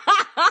 Yeah.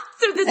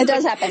 So it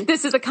does happen.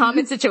 This is a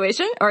common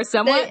situation, or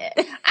somewhat?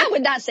 I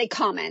would not say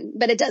common,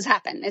 but it does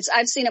happen.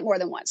 I've seen it more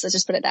than once. Let's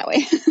just put it that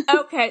way.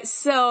 Okay,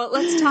 so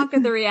let's talk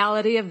of the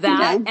reality of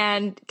that. Okay.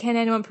 And can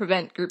anyone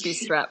prevent group B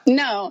strep?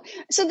 No.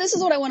 So this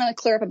is what I want to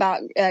clear up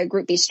about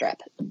group B strep.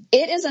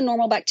 It is a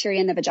normal bacteria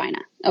in the vagina.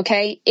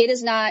 Okay, it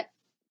is not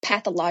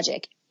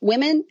pathologic.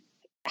 Women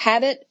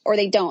have it or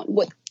they don't.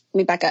 Let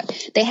me back up.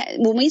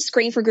 When we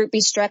screen for group B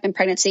strep in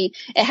pregnancy,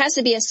 it has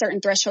to be a certain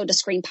threshold to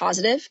screen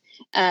positive,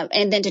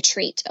 and then to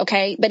treat.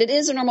 Okay. But it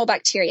is a normal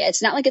bacteria.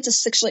 It's not like it's a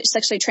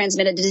sexually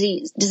transmitted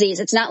disease.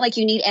 It's not like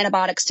you need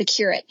antibiotics to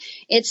cure it.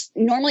 It's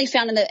normally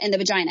found in the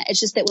vagina.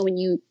 It's just that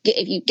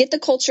if you get the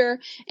culture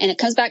and it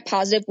comes back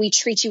positive, we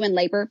treat you in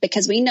labor,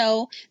 because we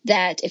know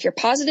that if you're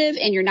positive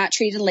and you're not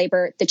treated in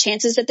labor, the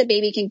chances that the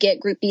baby can get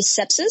group B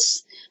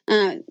sepsis,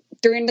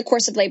 during the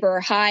course of labor are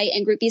high,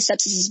 and group B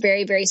sepsis is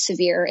very, very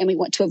severe, and we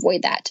want to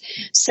avoid that.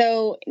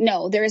 So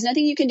no, there is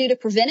nothing you can do to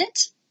prevent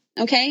it.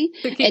 Okay.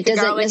 So keep the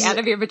garlic out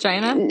of your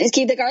vagina?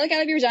 Keep the garlic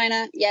out of your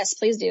vagina. Yes,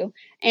 please do.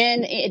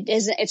 And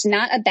it's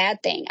not a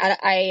bad thing.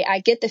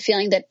 I get the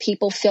feeling that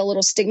people feel a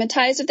little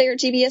stigmatized if they are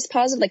GBS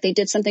positive, like they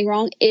did something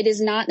wrong. It is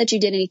not that you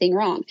did anything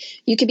wrong.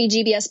 You could be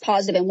GBS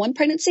positive in one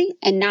pregnancy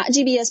and not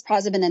GBS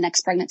positive in the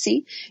next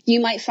pregnancy. You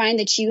might find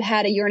that you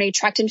had a urinary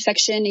tract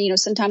infection, and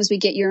sometimes we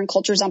get urine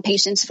cultures on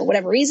patients for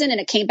whatever reason,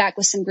 and it came back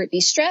with some group B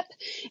strep,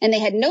 and they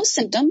had no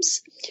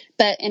symptoms,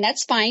 and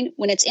that's fine.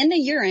 When it's in the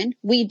urine,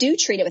 we do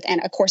treat it with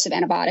a course of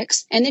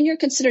antibiotics, and then you're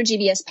considered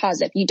GBS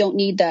positive. You don't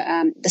need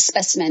the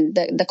specimen,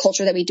 the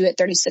culture that we do at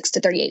 36 to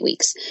 38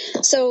 weeks.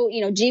 So,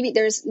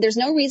 there's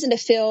no reason to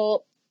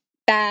feel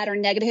bad or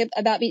negative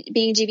about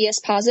being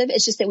GBS positive.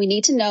 It's just that we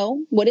need to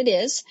know what it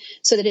is,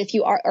 so that if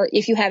you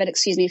have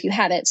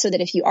it, so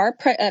that if you are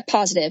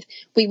positive,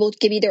 we will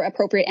give you the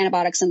appropriate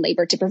antibiotics in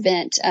labor to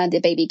prevent the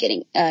baby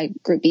getting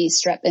group B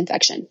strep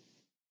infection.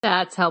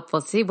 That's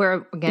helpful. See,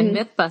 we're again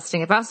myth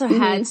busting. I've also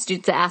had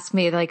students ask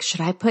me, like, should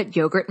I put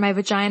yogurt in my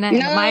vagina? No,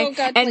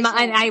 and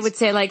I would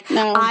say, like,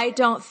 no. I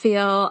don't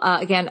feel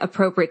again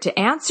appropriate to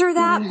answer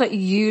that, but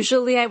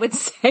usually I would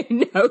say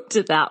no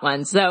to that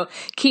one. So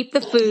keep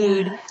the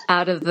food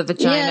out of the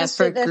vagina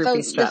for group B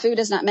strep. The food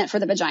is not meant for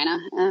the vagina.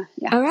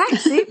 All right.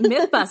 See,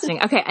 myth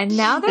busting. Okay, and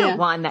now that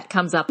one that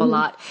comes up a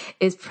lot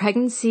is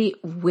pregnancy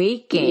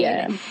weight gain.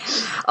 Yeah.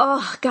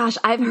 Oh gosh,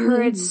 I've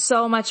heard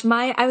so much.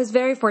 I was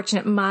very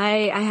fortunate.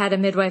 I had a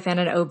midwife and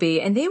an OB,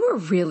 and they were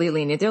really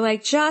lenient. They're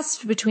like,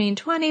 just between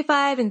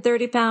 25 and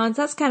 30 pounds.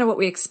 That's kind of what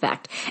we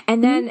expect.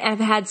 And then I've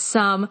had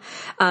some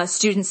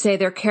students say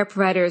their care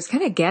providers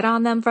kind of get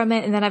on them from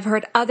it. And then I've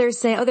heard others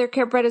say, their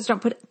care providers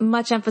don't put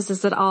much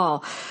emphasis at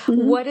all.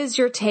 What is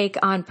your take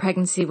on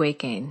pregnancy weight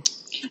gain?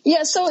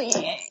 Yeah. So,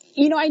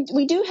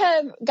 we do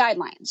have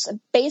guidelines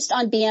based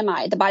on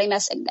BMI, the body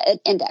mass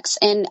index.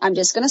 And I'm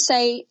just going to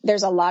say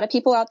there's a lot of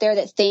people out there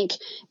that think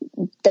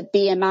that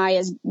BMI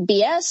is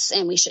BS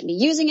and we shouldn't be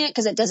using it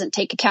because it doesn't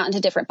take account into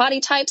different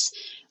body types.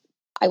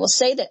 I will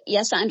say that,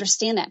 yes, I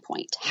understand that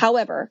point.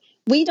 However,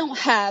 we don't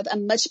have a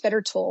much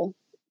better tool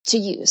to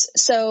use.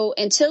 So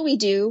until we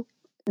do,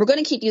 we're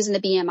going to keep using the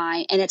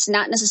BMI, and it's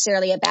not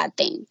necessarily a bad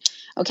thing.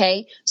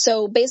 Okay.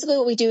 So basically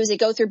what we do is we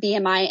go through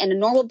BMI, and a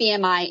normal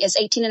BMI is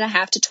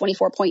 18.5 to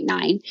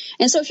 24.9.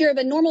 And so if you're of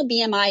a normal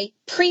BMI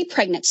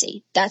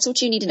pre-pregnancy, that's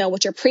what you need to know,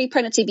 what your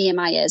pre-pregnancy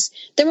BMI is.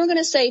 Then we're going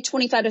to say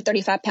 25 to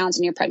 35 pounds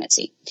in your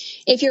pregnancy.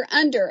 If you're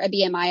under a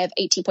BMI of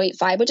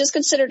 18.5, which is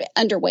considered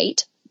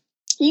underweight,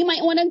 you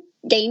might want to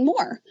gain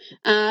more,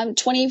 28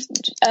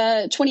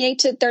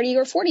 to 30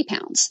 or 40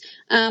 pounds.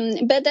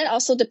 But that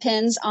also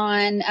depends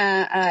on,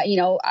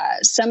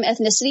 some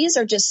ethnicities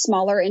are just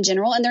smaller in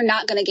general, and they're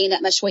not going to gain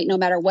that much weight no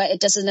matter what. It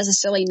doesn't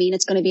necessarily mean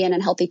it's going to be an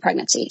unhealthy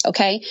pregnancy.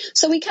 Okay.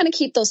 So we kind of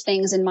keep those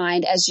things in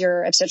mind as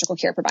your obstetrical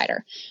care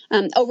provider.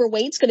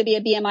 Overweight's going to be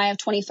a BMI of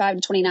 25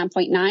 to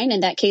 29.9.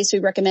 In that case, we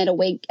recommend a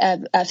weight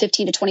of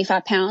 15 to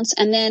 25 pounds.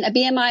 And then a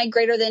BMI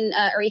greater than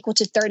or equal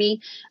to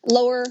 30,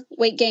 lower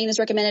weight gain is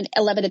recommended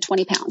 11 to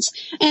 20 pounds.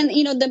 And,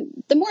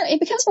 the more it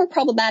becomes more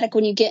problematic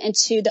when you get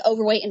into the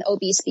overweight and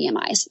obese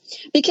BMIs,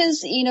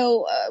 because,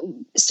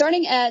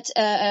 starting at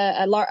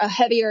a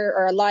heavier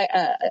or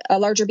a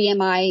larger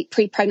BMI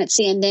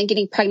pre-pregnancy and then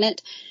getting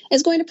pregnant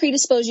is going to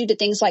predispose you to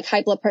things like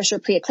high blood pressure,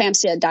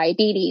 preeclampsia,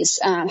 diabetes,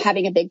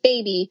 having a big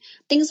baby,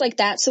 things like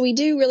that. So we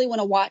do really want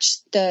to watch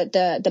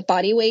the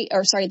body weight,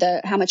 or sorry,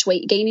 how much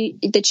weight gain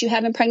that you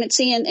have in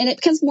pregnancy. And it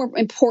becomes more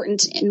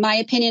important, in my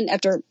opinion,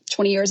 after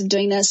 20 years of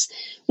doing this,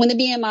 when the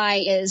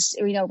BMI is,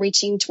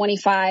 reaching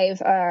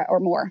 25 or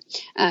more,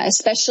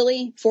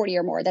 especially 40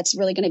 or more. That's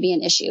really going to be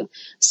an issue.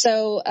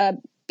 So,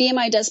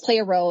 BMI does play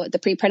a role, the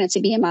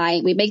pre-pregnancy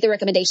BMI. We make the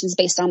recommendations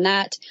based on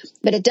that,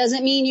 but it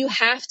doesn't mean you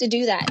have to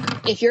do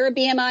that. If your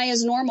BMI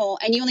is normal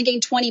and you only gain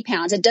 20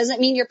 pounds, it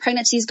doesn't mean your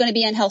pregnancy is going to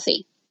be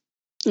unhealthy.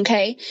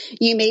 Okay.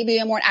 You may be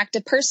a more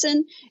active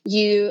person,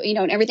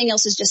 and everything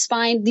else is just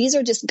fine. These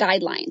are just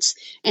guidelines.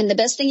 And the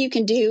best thing you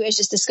can do is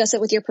just discuss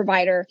it with your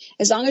provider.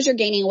 As long as you're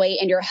gaining weight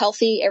and you're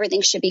healthy,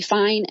 everything should be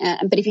fine.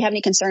 But if you have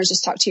any concerns,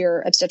 just talk to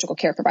your obstetrical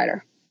care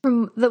provider.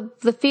 From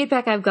the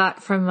feedback I've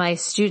got from my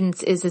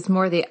students is it's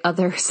more the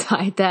other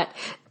side that,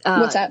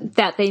 What's that?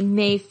 That they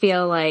may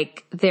feel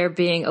like they're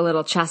being a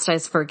little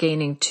chastised for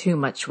gaining too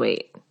much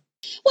weight.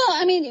 Well,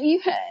 I mean,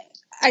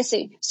 I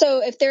see.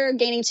 So if they're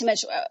gaining too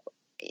much,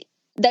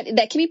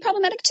 that can be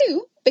problematic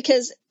too,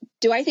 because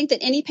do I think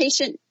that any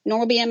patient,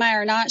 normal BMI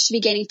or not, should be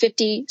gaining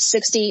 50,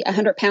 60,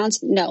 100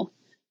 pounds? No,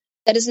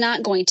 that is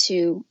not going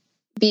to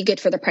be good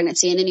for the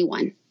pregnancy in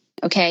anyone.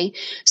 Okay.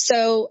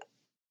 So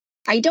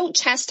I don't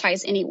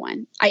chastise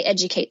anyone. I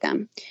educate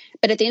them.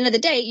 But at the end of the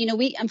day,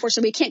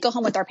 unfortunately, we can't go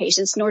home with our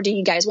patients, nor do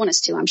you guys want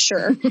us to, I'm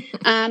sure.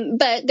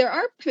 But there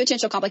are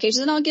potential complications.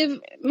 And I'll give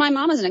my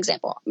mom as an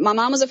example. My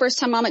mom was a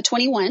first-time mom at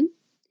 21.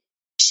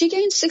 She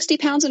gained 60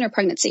 pounds in her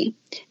pregnancy.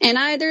 And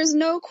there's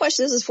no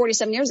question, this is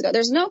 47 years ago,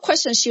 there's no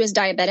question she was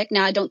diabetic.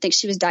 Now, I don't think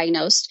she was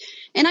diagnosed.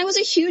 And I was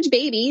a huge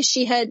baby.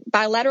 She had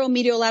bilateral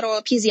mediolateral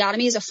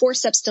episiotomies, a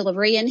forceps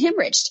delivery, and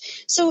hemorrhaged.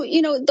 So,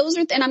 those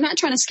are, and I'm not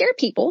trying to scare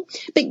people,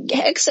 but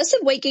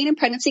excessive weight gain in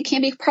pregnancy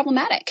can be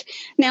problematic.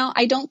 Now,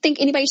 I don't think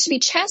anybody should be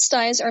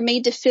chastised or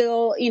made to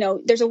feel,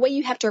 there's a way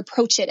you have to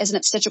approach it as an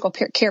obstetrical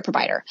care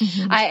provider.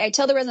 Mm-hmm. I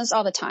tell the residents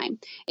all the time,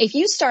 if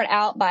you start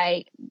out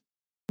by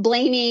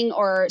blaming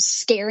or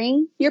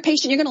scaring your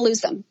patient, you're going to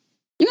lose them.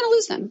 You're going to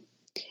lose them.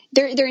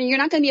 You're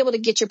not going to be able to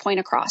get your point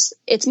across.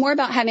 It's more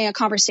about having a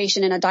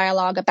conversation and a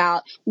dialogue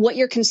about what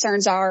your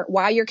concerns are,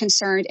 why you're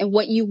concerned, and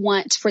what you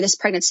want for this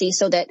pregnancy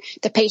so that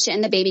the patient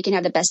and the baby can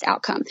have the best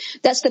outcome.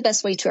 That's the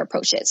best way to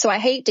approach it. So I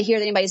hate to hear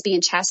that anybody's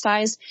being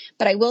chastised,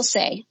 but I will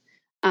say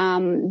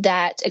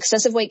that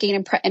excessive weight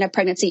gain in a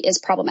pregnancy is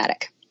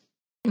problematic.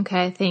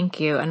 Okay, thank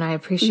you. And I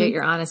appreciate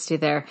your honesty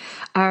there.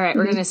 All right,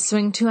 we're going to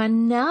swing to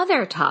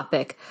another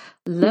topic,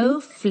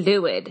 low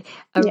fluid,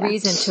 a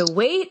reason to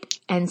wait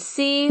and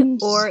see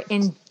or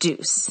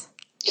induce.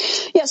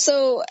 Yeah,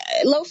 so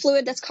low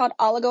fluid, that's called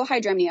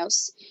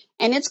oligohydramnios.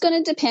 And it's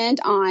going to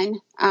depend on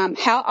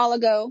how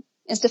oligo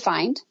is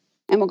defined,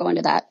 and we'll go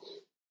into that.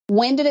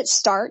 When did it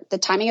start, the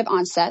timing of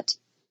onset,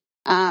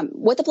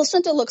 what the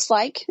placenta looks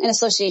like in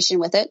association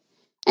with it,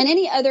 and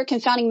any other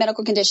confounding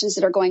medical conditions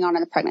that are going on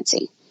in the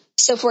pregnancy.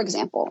 So, for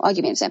example, I'll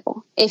give you an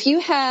example. If you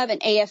have an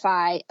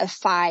AFI of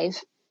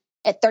 5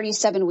 at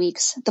 37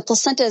 weeks, the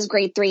placenta is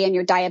grade 3 and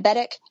you're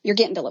diabetic, you're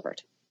getting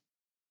delivered.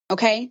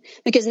 Okay?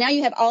 Because now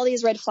you have all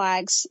these red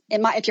flags.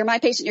 If you're my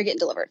patient, you're getting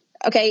delivered.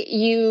 Okay?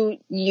 You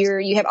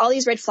have all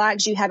these red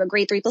flags. You have a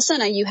grade 3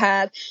 placenta. You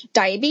have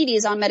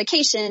diabetes on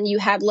medication. You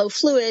have low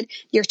fluid.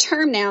 You're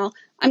term now.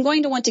 I'm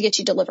going to want to get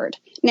you delivered.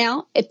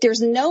 Now, if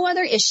there's no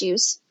other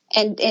issues,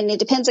 and it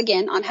depends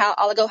again on how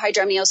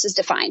oligohydramnios is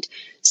defined.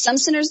 Some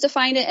centers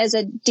define it as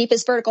a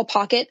deepest vertical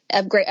pocket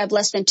of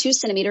less than 2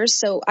 centimeters.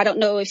 So I don't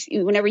know if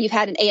whenever you've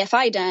had an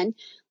AFI done,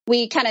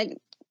 we kind of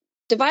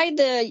divide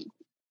the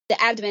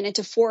abdomen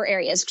into 4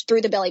 areas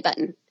through the belly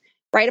button.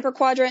 Right upper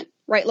quadrant,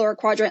 right lower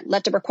quadrant,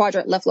 left upper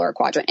quadrant, left lower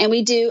quadrant. And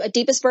we do a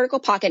deepest vertical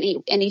pocket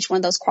in each one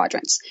of those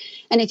quadrants.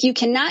 And if you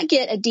cannot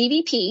get a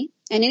DVP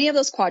in any of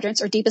those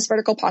quadrants or deepest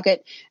vertical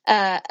pocket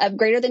of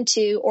greater than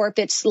 2, or if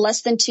it's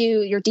less than 2,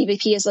 your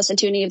DVP is less than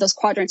 2 in any of those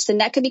quadrants, then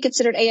that could be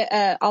considered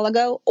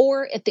oligo,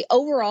 or if the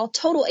overall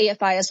total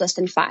AFI is less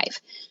than 5.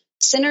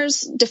 Centers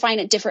define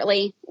it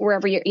differently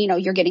wherever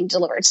you're getting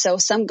delivered. So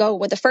some go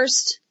with the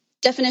first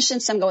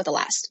definition, some go with the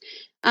last.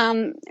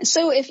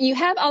 So if you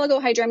have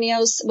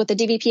oligohydramnios with a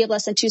DVP of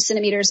less than 2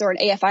 centimeters or an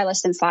AFI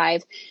less than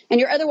 5, and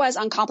you're otherwise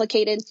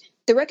uncomplicated,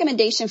 the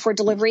recommendation for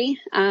delivery,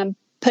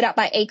 put out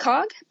by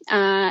ACOG,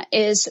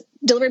 is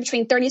delivery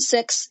between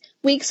 36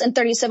 weeks and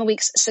 37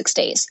 weeks, 6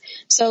 days.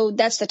 So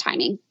that's the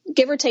timing,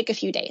 give or take a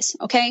few days.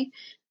 Okay.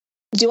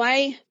 Do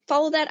I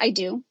follow that? I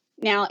do.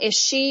 Now, if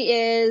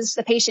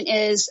the patient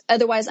is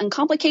otherwise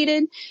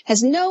uncomplicated,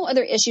 has no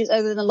other issues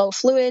other than low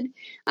fluid,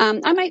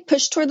 I might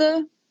push toward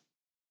the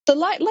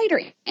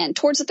later end,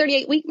 towards the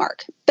 38-week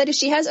mark. But if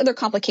she has other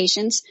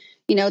complications,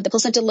 the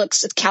placenta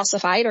looks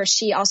calcified, or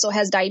she also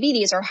has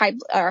diabetes or high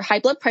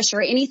blood pressure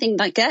or anything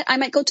like that, I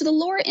might go to the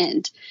lower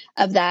end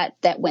of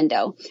that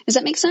window. Does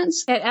that make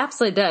sense? It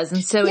absolutely does.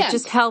 And so it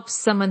just helps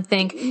someone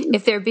think,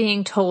 if they're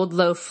being told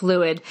low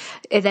fluid,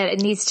 that it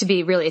needs to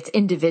be it's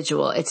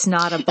individual. It's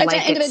not a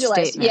blanket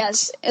statement.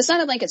 Yes, it's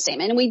not a blanket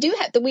statement.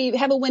 And we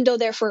have a window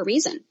there for a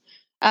reason.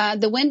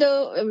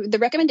 The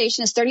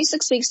recommendation is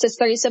 36 weeks to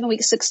 37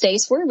 weeks, 6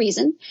 days for a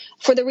reason,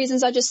 for the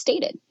reasons I just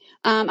stated.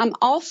 I'm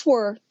all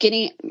for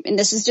getting, and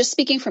this is just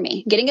speaking for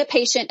me, getting a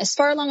patient as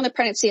far along in the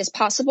pregnancy as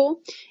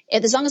possible.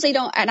 As long as they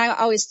don't, and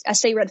I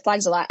say red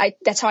flags a lot.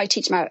 That's how I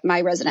teach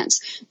my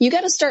residents. You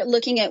got to start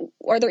looking at,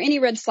 are there any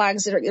red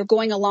flags that are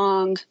going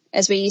along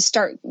as we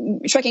start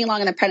trekking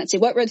along in the pregnancy?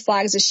 What red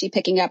flags is she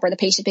picking up, or the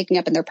patient picking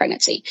up in their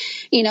pregnancy?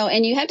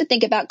 And you have to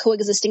think about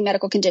coexisting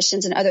medical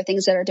conditions and other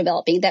things that are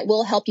developing that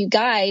will help you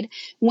guide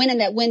when in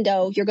that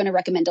window you're going to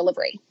recommend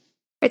delivery.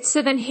 Right,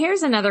 so then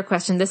here's another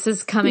question. This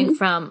is coming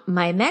from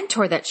my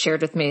mentor that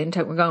shared with me, and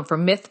we're going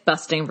from myth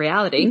busting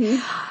reality.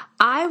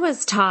 I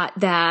was taught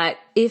that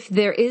if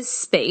there is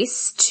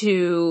space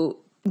to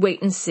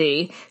wait and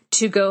see,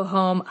 to go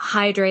home,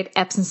 hydrate,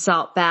 Epsom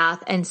salt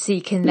bath, and see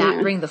can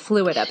that bring the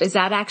fluid up. Is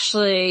that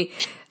actually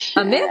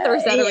a myth, or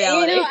is that a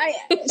reality?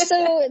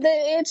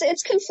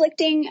 It's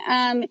conflicting.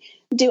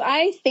 Do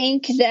I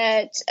think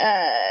that?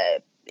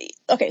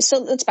 Okay, so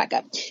let's back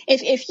up.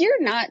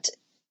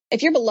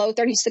 If you're below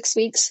 36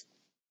 weeks,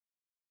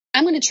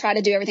 I'm going to try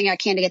to do everything I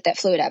can to get that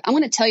fluid up. I'm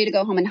going to tell you to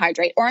go home and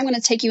hydrate, or I'm going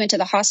to take you into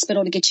the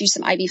hospital to get you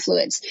some IV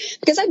fluids,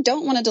 because I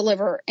don't want to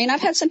deliver. And I've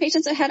had some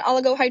patients that had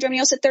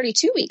oligohydramnios at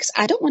 32 weeks.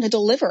 I don't want to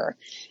deliver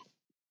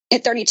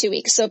at 32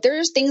 weeks. So if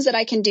there's things that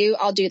I can do,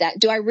 I'll do that.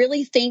 Do I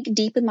really think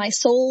deep in my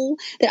soul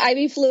that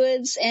IV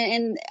fluids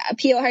and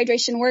PO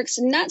hydration works?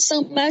 Not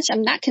so much.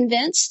 I'm not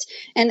convinced.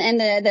 And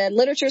the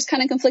literature is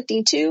kind of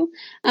conflicting too.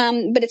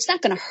 But it's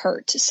not going to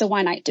hurt. So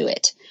why not do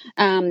it?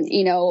 I'm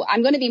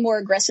going to be more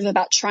aggressive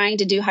about trying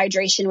to do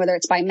hydration, whether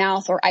it's by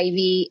mouth or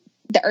IV,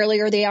 the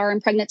earlier they are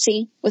in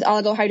pregnancy with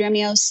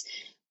oligohydramnios.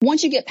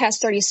 Once you get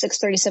past 36,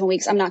 37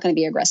 weeks, I'm not going to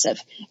be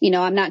aggressive.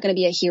 I'm not going to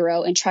be a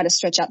hero and try to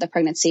stretch out the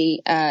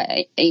pregnancy,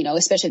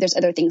 especially if there's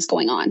other things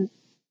going on.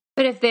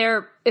 But if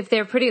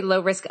they're pretty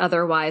low risk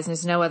otherwise, and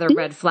there's no other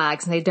red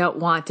flags, and they don't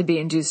want to be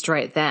induced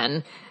right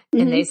then,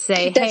 and they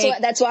say,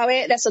 that's why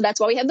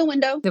we have the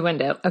window. The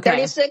window. Okay.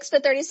 36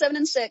 to 37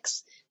 and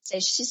 6.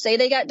 Say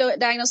they got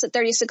diagnosed at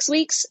 36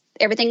 weeks.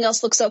 Everything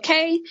else looks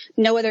okay.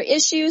 No other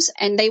issues.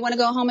 And they want to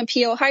go home and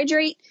PO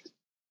hydrate.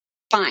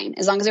 Fine,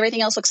 as long as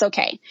everything else looks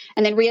okay,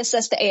 and then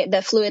reassess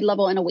the fluid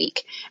level in a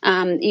week.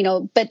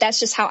 But that's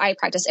just how I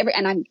practice.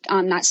 And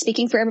I'm not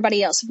speaking for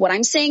everybody else. What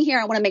I'm saying here,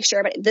 I want to make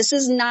sure this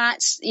is not,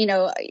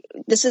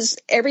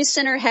 every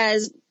center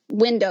has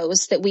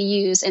windows that we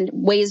use and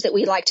ways that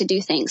we like to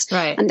do things.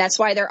 Right. And that's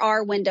why there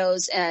are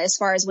windows as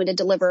far as when to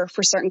deliver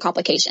for certain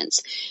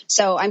complications.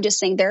 So I'm just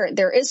saying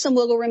there is some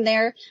wiggle room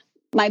there.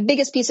 My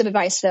biggest piece of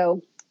advice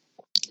though,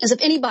 is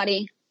if any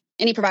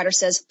provider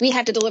says, we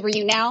have to deliver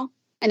you now,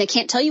 and they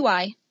can't tell you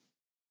why,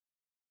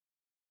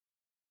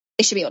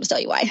 they should be able to tell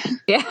you why.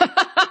 Yeah,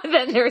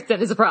 then that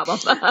is a problem.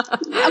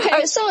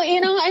 Okay, so,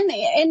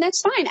 and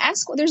that's fine.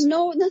 There's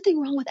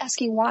nothing wrong with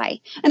asking why.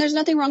 And there's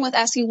nothing wrong with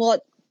asking, well,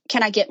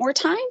 can I get more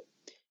time?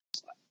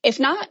 If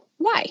not,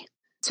 why?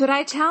 So what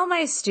I tell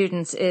my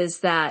students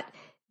is that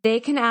they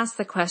can ask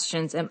the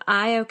questions, am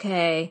I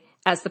okay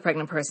as the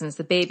pregnant person? Is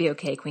the baby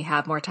okay? Can we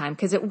have more time?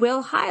 Because it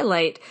will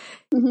highlight,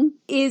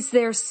 is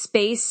there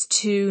space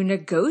to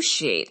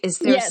negotiate? Is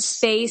there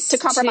space to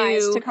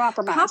compromise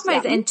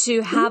and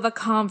to have a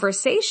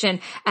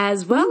conversation,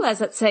 as well as,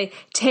 let's say,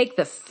 take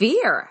the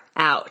fear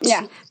out?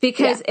 Yeah.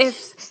 Because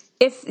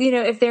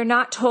if they're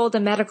not told a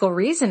medical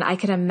reason, I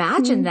can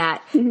imagine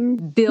that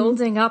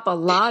building up a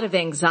lot of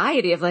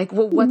anxiety of like,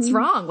 well, what's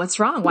wrong? What's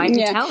wrong? Why aren't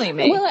you telling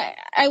me? Well,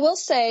 I will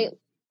say,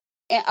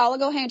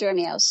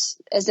 oligohydramnios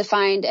is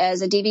defined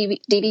as a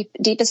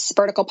deepest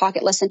vertical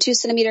pocket less than 2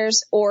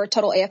 centimeters or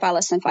total AFI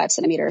less than 5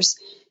 centimeters.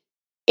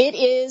 It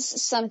is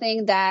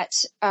something that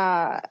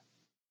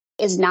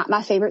is not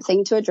my favorite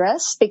thing to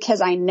address,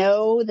 because I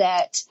know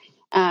that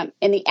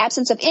in the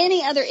absence of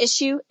any other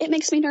issue, it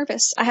makes me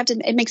nervous.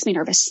 It makes me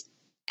nervous.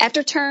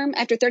 After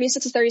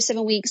 36 to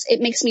 37 weeks,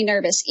 it makes me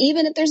nervous.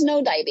 Even if there's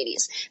no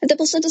diabetes, if the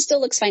placenta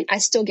still looks fine, I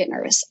still get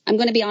nervous. I'm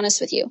going to be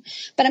honest with you,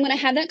 but I'm going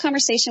to have that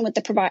conversation with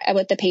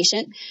the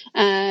patient,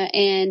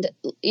 and,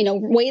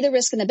 weigh the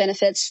risk and the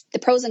benefits, the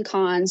pros and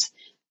cons.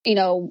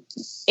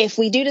 If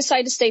we do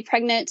decide to stay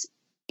pregnant,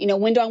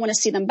 when do I want to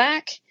see them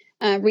back?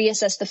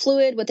 Reassess the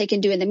fluid, what they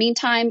can do in the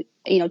meantime,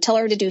 tell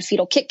her to do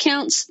fetal kick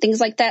counts, things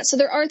like that. So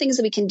there are things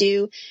that we can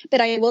do,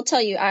 but I will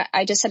tell you,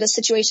 I just had a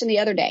situation the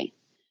other day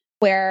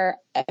where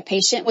a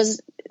patient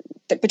was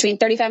between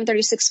 35 and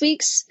 36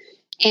 weeks.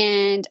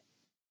 And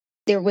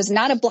there was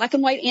not a black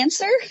and white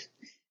answer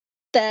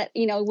that,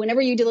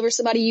 whenever you deliver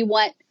somebody,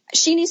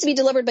 she needs to be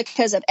delivered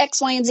because of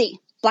X, Y, and Z,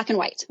 black and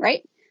white,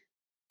 right?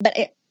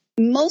 But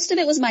most of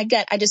it was my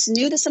gut. I just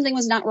knew that something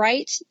was not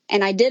right,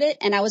 and I did it,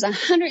 and I was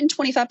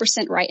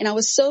 125% right. And I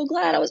was so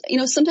glad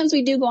sometimes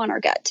we do go on our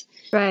gut.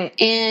 Right.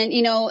 And,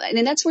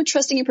 and that's where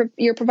trusting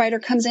your provider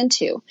comes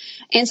into.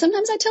 And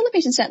sometimes I tell the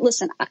patients that,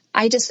 listen,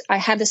 I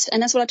have this,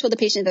 and that's what I told the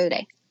patient the other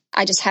day.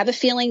 I just have a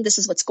feeling this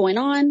is what's going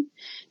on.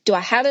 Do I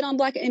have it in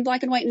black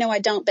and white? No, I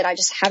don't, but I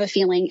just have a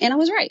feeling. And I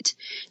was right.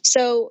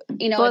 So,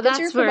 well, that's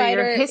your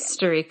provider, where your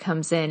history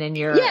comes in and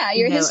your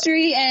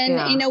history.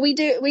 And,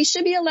 we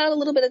should be allowed a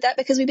little bit of that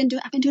because I've been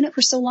doing it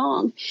for so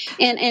long.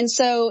 And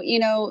so,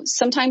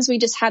 sometimes we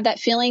just have that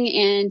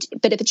feeling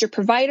but if it's your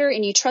provider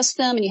and you trust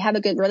them and you have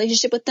a good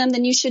relationship with them,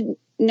 then you should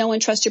know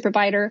and trust your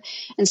provider.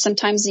 And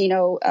sometimes,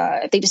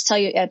 if they just tell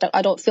you,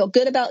 I don't feel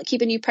good about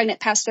keeping you pregnant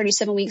past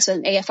 37 weeks with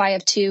an AFI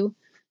of 2,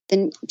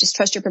 then just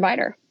trust your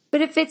provider.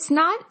 But if it's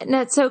not,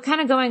 so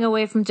kind of going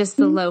away from just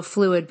the low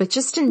fluid, but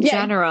just in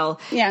general,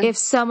 if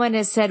someone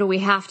has said, well, we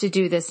have to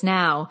do this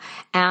now,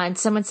 and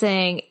someone's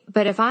saying,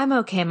 but if I'm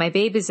okay, my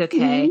baby's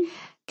okay,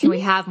 can we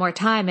have more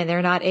time? And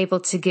they're not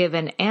able to give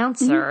an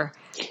answer.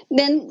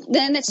 Then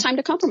it's time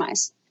to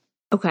compromise.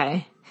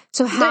 Okay.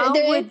 So how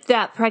would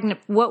that pregnant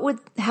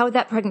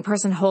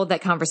person hold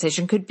that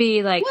conversation? Could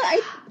be like,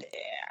 well,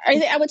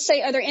 I would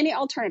say, are there any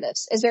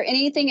alternatives? Is there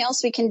anything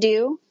else we can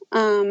do?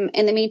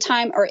 In the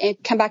meantime, or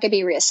come back and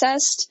be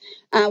reassessed?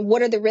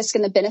 What are the risks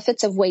and the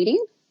benefits of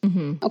waiting?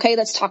 Mm-hmm. Okay,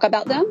 let's talk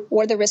about them.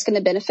 What are the risks and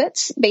the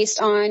benefits based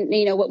on,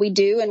 what we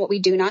do and what we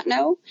do not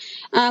know?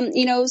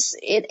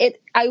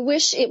 I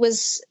wish it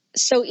was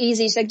so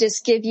easy to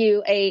just give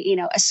you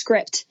a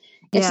script.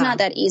 It's not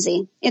that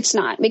easy. It's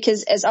not,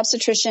 because as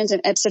obstetricians and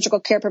obstetrical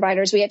care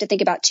providers, we have to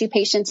think about 2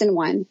 patients in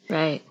one.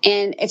 Right.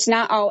 And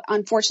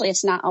unfortunately,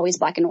 it's not always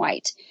black and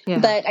white. Yeah.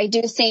 But I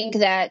do think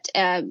that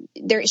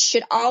there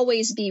should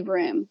always be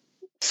room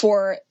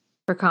for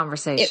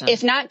conversation.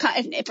 If not,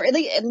 at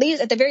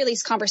least at the very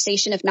least,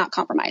 conversation, if not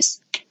compromise.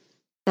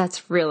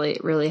 That's really,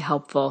 really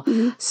helpful.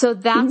 Mm-hmm. So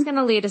that's going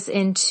to lead us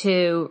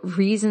into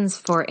reasons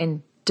for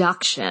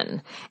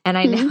induction. And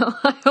I know,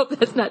 I hope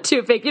that's not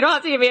too big. You don't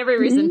have to give me every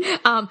reason.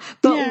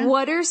 But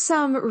what are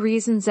some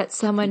reasons that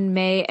someone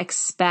may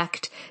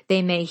expect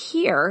they may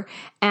hear?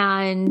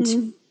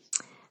 And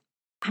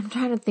I'm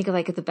trying to think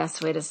of the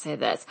best way to say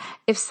this.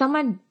 If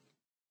someone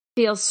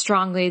feels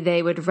strongly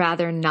they would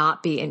rather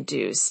not be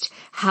induced,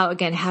 how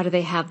do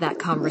they have that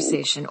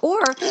conversation? Or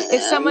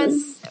if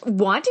someone's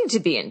wanting to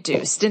be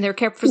induced and their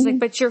care provider's like,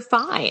 but you're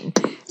fine.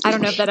 I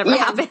don't know if that ever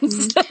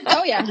happens.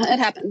 Oh yeah, it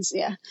happens.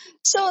 Yeah.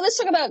 So let's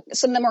talk about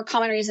some of the more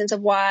common reasons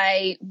of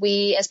why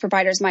we as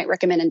providers might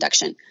recommend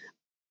induction.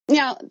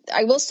 Now,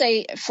 I will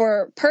say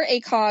per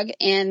ACOG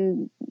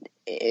and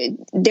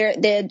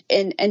the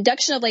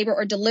induction of labor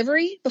or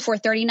delivery before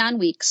 39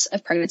 weeks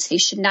of pregnancy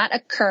should not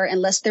occur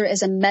unless there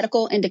is a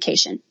medical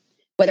indication,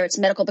 whether it's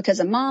medical because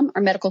of mom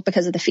or medical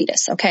because of the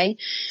fetus. Okay.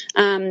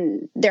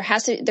 There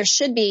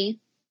should be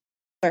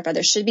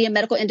a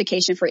medical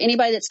indication for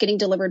anybody that's getting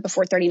delivered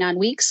before 39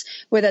 weeks,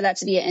 whether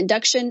that's via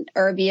induction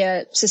or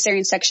via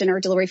cesarean section or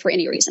delivery for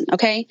any reason.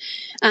 Okay.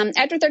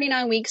 After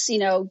 39 weeks,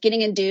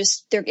 getting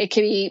induced, it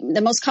could be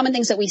the most common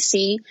things that we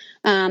see,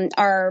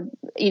 are,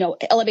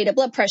 elevated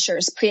blood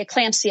pressures,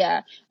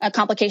 preeclampsia,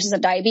 complications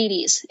of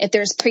diabetes. If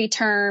there's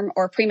preterm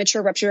or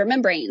premature rupture of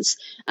membranes,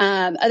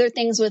 other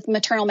things with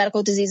maternal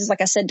medical diseases,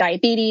 like I said,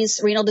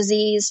 diabetes, renal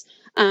disease,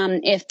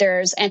 if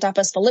there's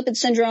antiphospholipid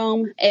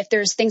syndrome, if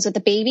there's things with the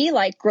baby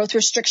like growth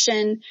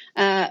restriction,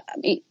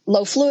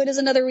 low fluid is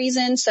another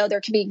reason. So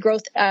there could be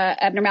growth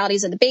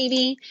abnormalities of the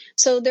baby.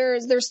 So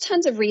there's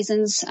tons of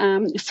reasons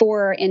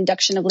for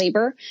induction of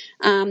labor.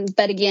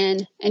 But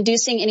again,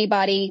 inducing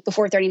anybody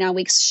before 39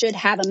 weeks should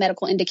have a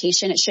medical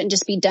indication. It shouldn't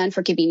just be done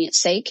for convenience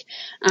sake.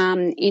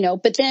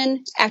 But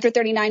then after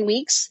 39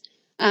 weeks,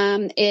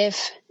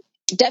 if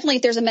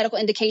there's a medical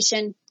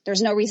indication,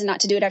 there's no reason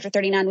not to do it after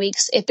 39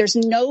 weeks. If there's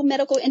no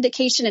medical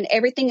indication and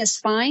everything is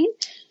fine,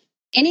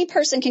 any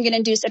person can get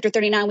induced after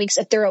 39 weeks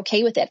if they're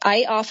okay with it.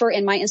 I offer,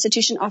 and my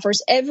institution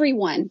offers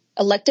everyone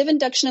elective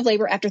induction of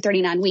labor after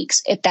 39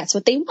 weeks if that's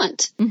what they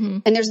want. Mm-hmm.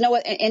 And there's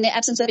in the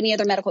absence of any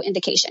other medical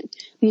indication.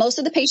 Most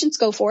of the patients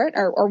go for it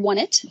or want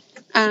it.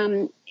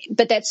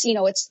 But that's,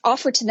 it's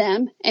offered to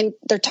them and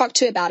they're talked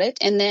to about it,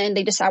 and then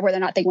they decide whether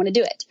or not they want to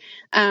do it.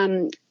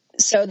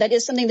 So that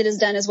is something that is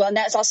done as well. And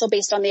that's also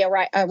based on the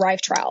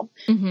ARRIVE trial.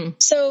 Mm-hmm.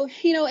 So,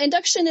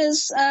 induction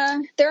is,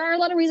 there are a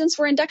lot of reasons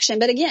for induction.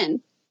 But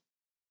again,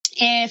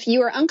 if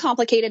you are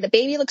uncomplicated, the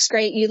baby looks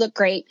great, you look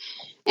great.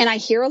 And I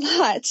hear a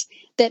lot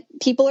that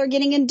people are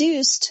getting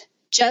induced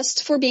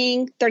just for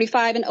being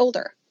 35 and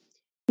older.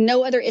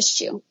 No other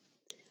issue.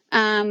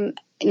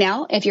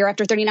 Now, if you're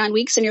after 39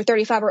 weeks and you're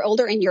 35 or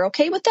older and you're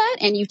okay with that,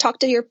 and you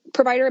talked to your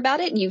provider about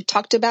it, and you've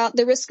talked about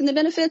the risks and the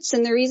benefits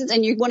and the reasons,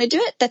 and you want to do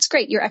it, that's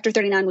great. You're after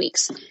 39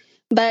 weeks.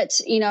 But,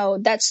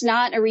 that's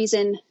not a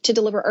reason to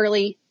deliver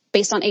early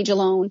based on age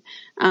alone.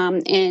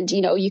 And,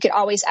 you could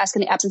always ask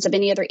in the absence of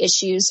any other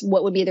issues,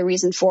 what would be the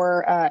reason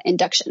for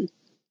induction?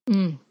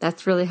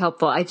 That's really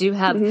helpful. I do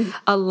have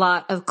a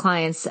lot of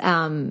clients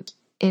at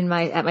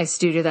my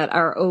studio that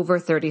are over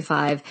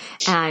 35,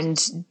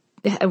 and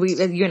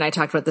you and I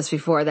talked about this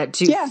before, that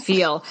do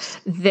feel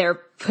they're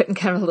put in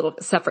kind of a little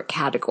separate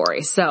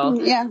category. So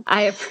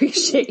I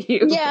appreciate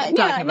you talking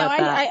about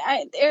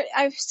that.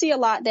 I see a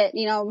lot that,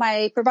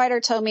 my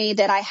provider told me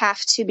that I have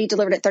to be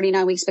delivered at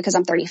 39 weeks because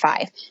I'm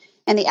 35.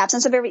 In the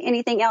absence of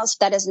anything else,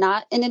 that is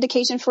not an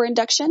indication for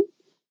induction.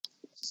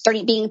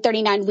 Being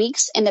 39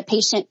 weeks and the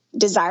patient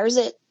desires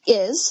it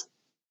is,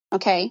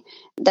 okay,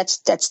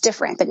 that's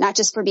different, but not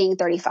just for being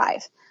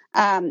 35.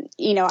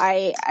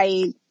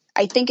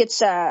 I think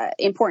it's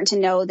important to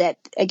know that,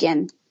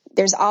 again,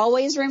 there's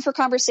always room for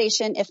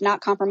conversation, if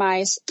not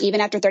compromise, even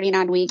after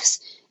 39 weeks,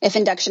 if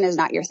induction is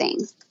not your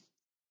thing.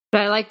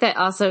 But I like that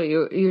also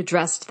you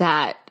addressed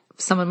that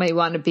someone may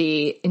want to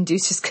be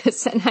induced just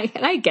because, and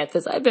I get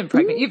this. I've been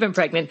pregnant. You've been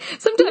pregnant.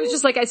 Sometimes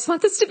just like, I just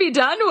want this to be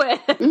done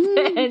with.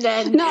 And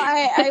then no,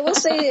 I will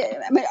say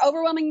an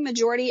overwhelming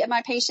majority of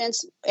my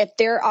patients, if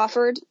they're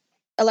offered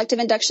elective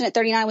induction at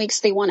 39 weeks,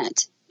 they want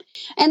it.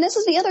 And this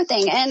is the other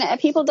thing. And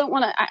people don't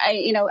want to,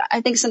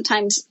 I think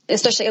sometimes,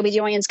 especially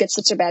OBGYNs get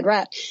such a bad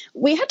rap.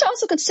 We have to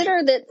also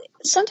consider that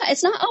sometimes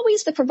it's not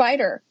always the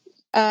provider,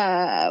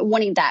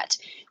 wanting that.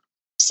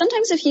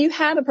 Sometimes if you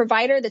have a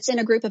provider that's in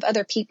a group of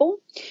other people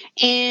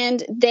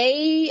and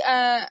they,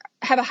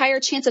 have a higher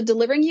chance of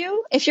delivering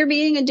you, if you're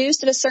being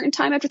induced at a certain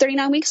time after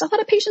 39 weeks, a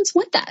lot of patients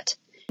want that.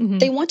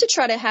 They want to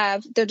try to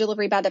have their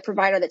delivery by the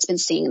provider that's been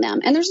seeing them.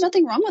 And there's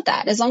nothing wrong with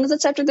that. As long as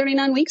it's after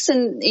 39 weeks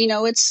and,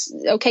 it's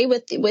okay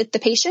with the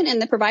patient and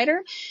the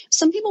provider.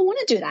 Some people want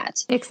to do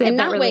that and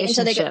not wait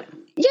until they get,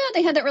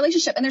 they have that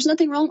relationship, and there's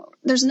nothing wrong.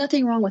 There's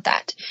nothing wrong with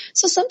that.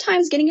 So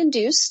sometimes getting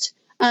induced,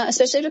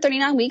 especially after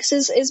 39 weeks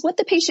is what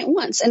the patient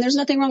wants. And there's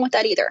nothing wrong with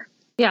that either.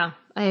 Yeah,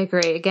 I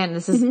agree. Again,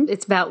 this is,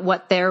 it's about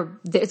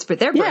it's for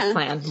their birth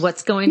plan,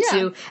 what's going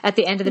to, at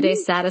the end of the day,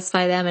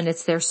 satisfy them, and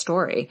it's their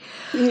story.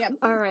 Yeah.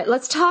 All right.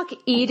 Let's talk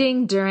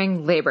eating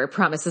during labor. I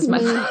promise this is my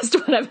last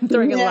one. I've been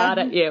throwing a lot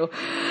at you.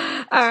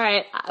 All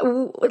right.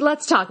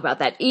 Let's talk about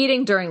that.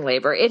 Eating during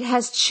labor. It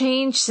has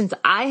changed since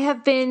I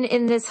have been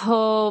in this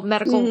whole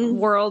medical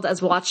world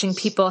as watching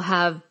people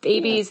have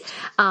babies.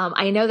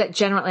 I know that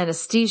general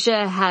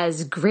anesthesia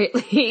has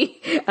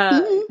greatly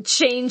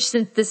changed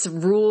since this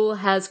rule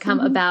has come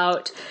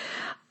about.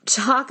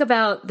 Talk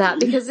about that,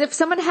 because if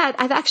someone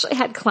I've actually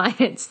had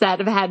clients that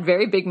have had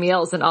very big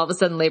meals and all of a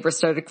sudden labor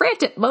started.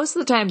 Granted, most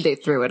of the time they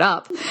threw it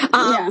up.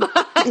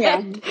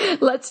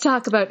 Let's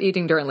talk about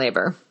eating during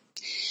labor.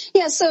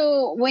 Yeah.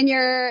 So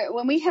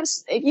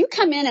if you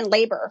come in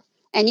labor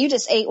and you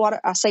just ate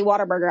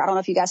Whataburger, I don't know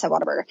if you guys have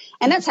Whataburger,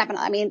 and that's happened.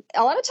 I mean,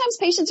 a lot of times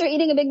patients are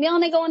eating a big meal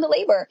and they go into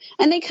labor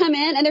and they come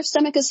in and their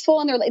stomach is full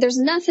and there's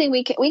nothing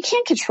we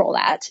can't control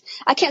that.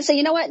 I can't say,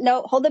 you know what?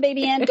 No, hold the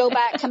baby in, go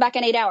back, come back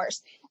in 8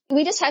 hours.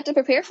 We just have to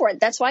prepare for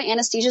it. That's why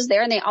anesthesia is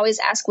there. And they always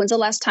ask, when's the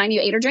last time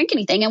you ate or drank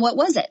anything? And what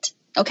was it?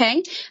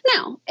 Okay.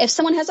 Now, if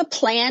someone has a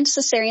planned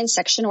cesarean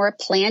section or a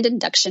planned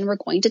induction, we're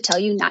going to tell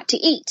you not to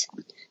eat.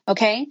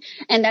 Okay.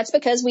 And that's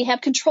because we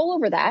have control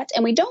over that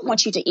and we don't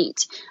want you to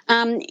eat.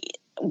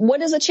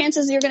 What is the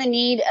chances you're going to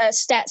need a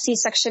stat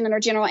C-section under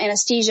general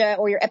anesthesia,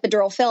 or your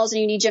epidural fails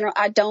and you need general?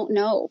 I don't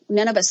know.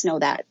 None of us know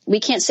that. We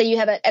can't say you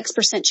have an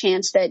X%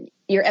 chance that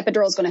your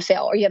epidural is going to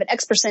fail, or you have an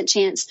X%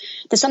 chance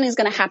that something's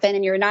going to happen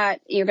and you're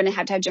going to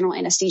have general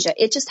anesthesia.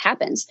 It just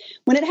happens.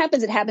 When it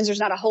happens, it happens. There's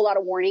not a whole lot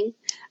of warning.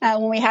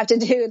 When we have to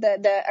do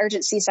the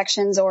urgent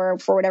C-sections or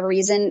for whatever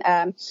reason,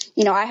 I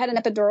had an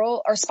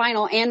epidural or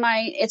spinal and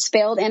it's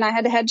failed and I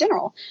had to have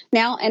general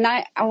now. And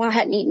I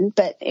hadn't eaten,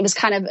 but it was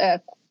kind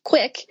of,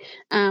 quick.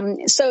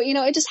 So,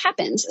 it just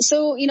happens.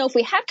 So, if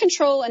we have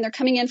control and they're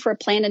coming in for a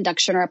planned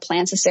induction or a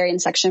planned cesarean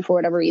section for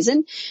whatever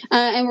reason,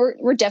 and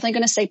we're definitely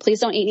going to say, please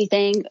don't eat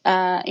anything,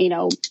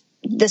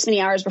 this many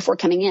hours before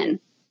coming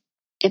in.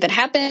 If it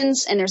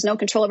happens and there's no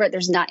control over it,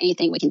 there's not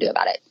anything we can do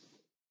about it.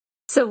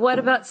 So what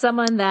about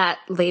someone that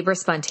labor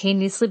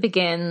spontaneously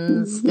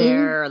begins,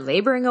 they're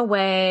laboring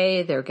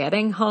away, they're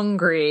getting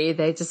hungry,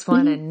 they just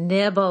want to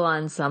nibble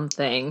on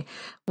something.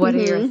 What are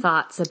your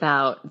thoughts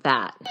about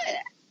that?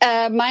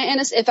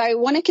 If I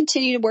want to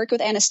continue to work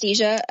with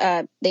anesthesia,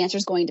 the answer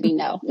is going to be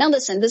no. Now,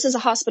 listen, this is a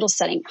hospital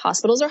setting.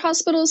 Hospitals are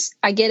hospitals.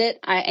 I get it.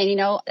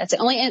 That's the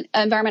only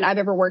environment I've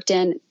ever worked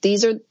in.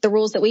 These are the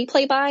rules that we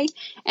play by,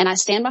 and I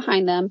stand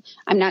behind them.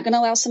 I'm not going to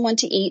allow someone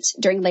to eat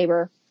during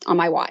labor on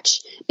my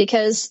watch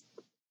because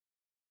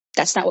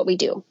that's not what we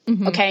do.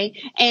 Okay.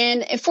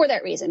 And for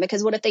that reason,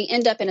 because what if they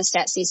end up in a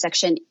stat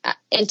C-section?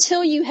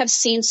 Until you have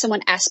seen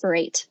someone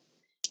aspirate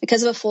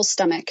because of a full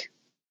stomach,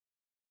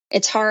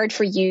 it's hard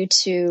for you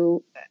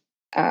to,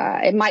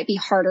 it might be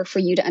harder for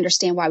you to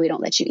understand why we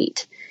don't let you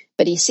eat.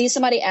 But you see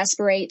somebody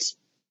aspirate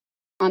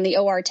on the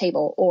OR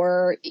table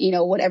or,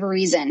 whatever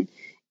reason,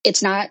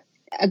 it's not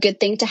a good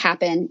thing to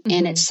happen.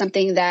 And it's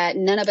something that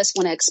none of us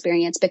want to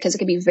experience because it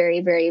can be very,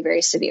 very,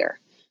 very severe.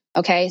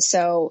 Okay.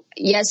 So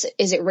yes,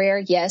 is it rare?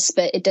 Yes,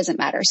 but it doesn't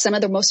matter. Some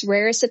of the most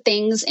rarest of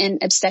things in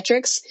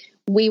obstetrics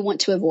we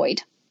want to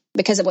avoid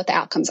because of what the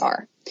outcomes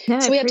are. Yeah,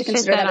 so we have to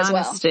consider that as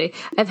well. Honesty.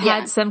 I've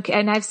had some,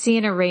 and I've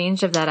seen a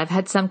range of that. I've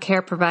had some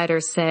care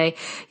providers say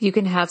you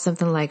can have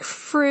something like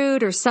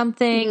fruit or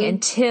something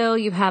until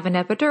you have an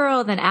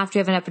epidural. Then after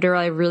you have an epidural,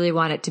 I really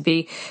want it to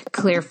be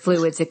clear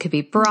fluids. It could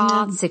be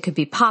broths, it could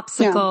be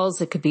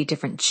popsicles, it could be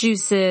different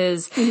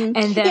juices. And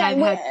then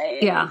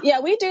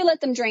we do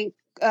let them drink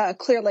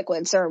clear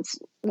liquids or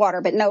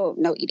water, but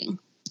no eating.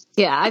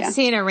 Yeah, I've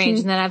seen a range,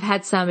 and then I've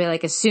had somebody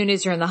like as soon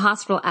as you're in the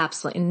hospital,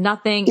 absolutely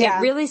nothing. Yeah.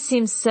 It really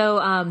seems so,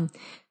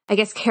 I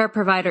guess, care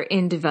provider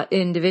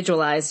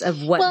individualized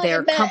of what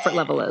their comfort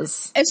level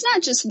is. It's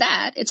not just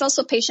that; it's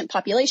also patient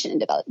population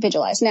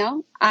individualized.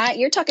 Now,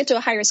 you're talking to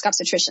a high risk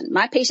obstetrician.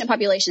 My patient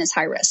population is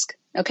high risk.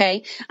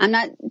 Okay, I'm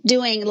not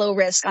doing low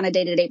risk on a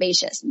day-to-day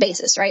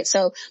basis, right?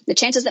 So the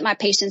chances that my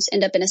patients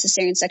end up in a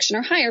cesarean section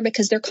are higher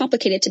because they're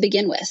complicated to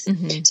begin with.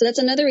 So that's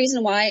another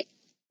reason why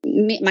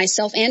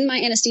myself and my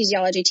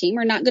anesthesiology team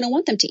are not going to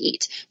want them to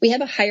eat. We have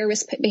a higher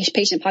risk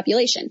patient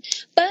population,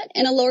 but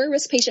in a lower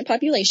risk patient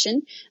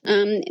population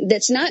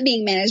that's not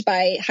being managed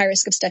by high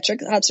risk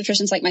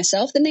obstetricians like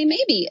myself, then they may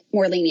be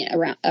more lenient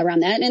around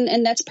that,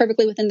 and that's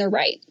perfectly within their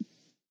right.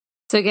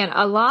 So again,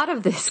 a lot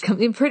of this,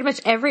 pretty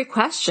much every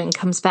question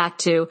comes back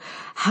to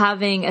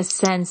having a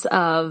sense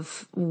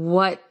of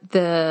what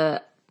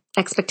the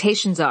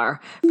expectations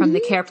are from the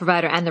care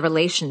provider and the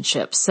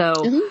relationship.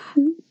 So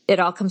it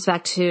all comes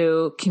back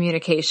to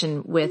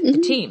communication with the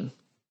team.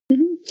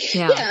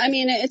 Yeah, I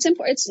mean, it's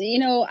important. It's,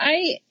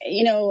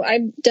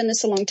 I've done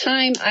this a long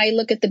time. I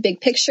look at the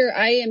big picture.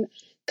 I am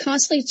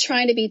constantly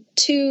trying to be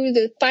 2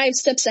 to 5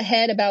 steps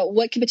ahead about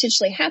what could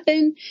potentially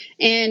happen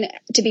and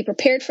to be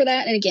prepared for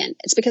that. And again,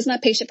 it's because my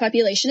patient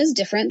population is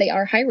different. They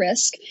are high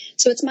risk.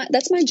 So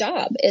that's my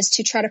job, is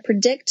to try to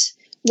predict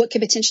what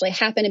could potentially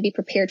happen and be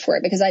prepared for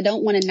it, because I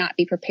don't want to not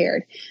be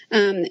prepared.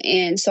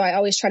 And so I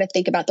always try to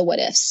think about the what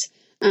ifs.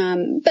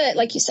 But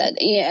like you said,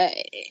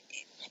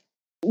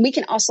 we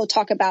can also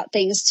talk about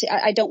things.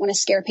 I don't want to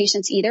scare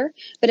patients either,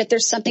 but if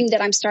there's something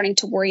that I'm starting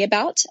to worry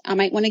about, I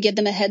might want to give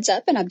them a heads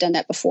up. And I've done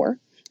that before.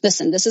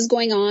 Listen, this is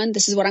going on.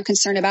 This is what I'm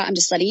concerned about. I'm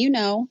just letting you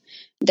know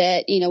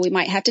that, we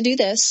might have to do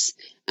this.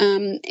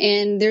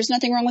 And there's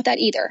nothing wrong with that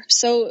either.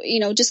 So,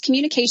 just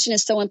communication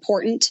is so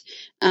important,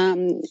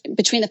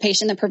 between the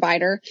patient and the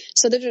provider,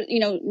 so that,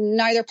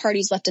 neither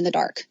party's left in the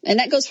dark. And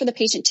that goes for the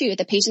patient too. If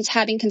the patient's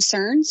having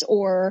concerns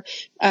or,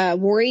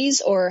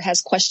 worries or has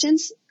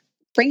questions,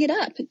 bring it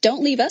up.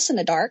 Don't leave us in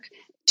the dark,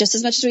 just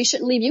as much as we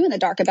shouldn't leave you in the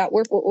dark about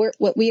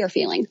what we are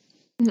feeling.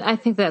 I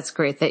think that's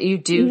great that you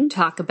do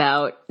talk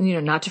about,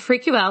 not to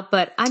freak you out,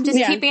 but I'm just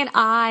keeping an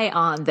eye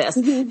on this,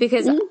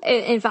 because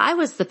if I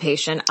was the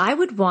patient, I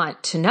would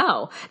want to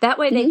know. That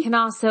way they can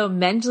also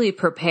mentally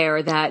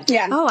prepare that,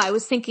 I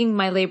was thinking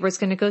my labor is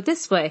going to go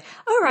this way.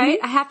 All right,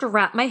 I have to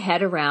wrap my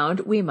head around,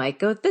 we might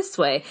go this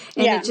way.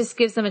 And it just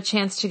gives them a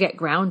chance to get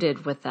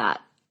grounded with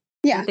that.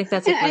 Yeah. I think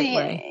that's a great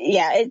way.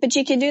 Yeah. But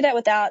you can do that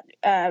without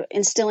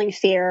instilling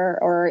fear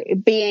or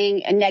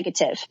being a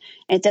negative.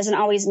 It doesn't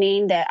always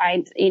mean that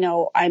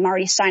I'm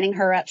already signing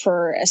her up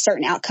for a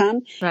certain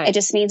outcome. Right. It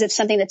just means it's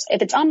something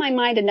if it's on my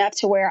mind enough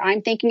to where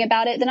I'm thinking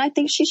about it, then I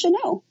think she should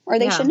know, or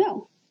they should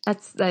know.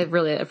 I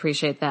really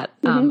appreciate that,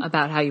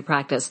 about how you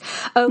practice.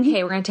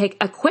 Okay. We're going to take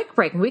a quick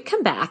break. When we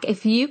come back,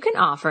 if you can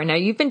offer, now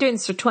you've been doing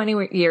this for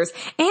 20 years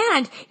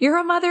and you're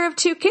a mother of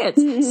 2 kids.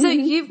 So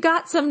you've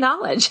got some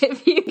knowledge.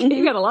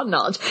 You've got a lot of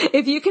knowledge.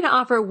 If you can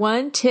offer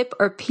one tip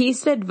or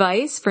piece of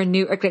advice for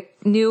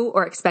new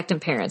or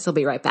expectant parents, we'll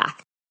be right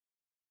back.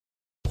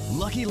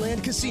 Lucky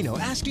Land Casino,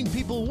 asking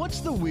people,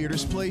 what's the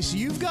weirdest place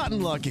you've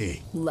gotten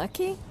lucky?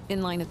 Lucky?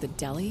 In line at the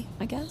deli,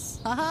 I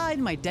guess? Aha,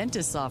 in my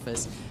dentist's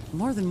office.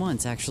 More than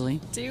once,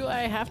 actually. Do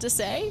I have to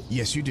say?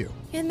 Yes, you do.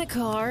 In the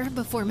car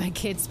before my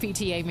kids'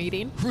 PTA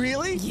meeting.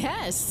 Really?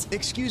 Yes.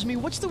 Excuse me,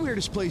 what's the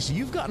weirdest place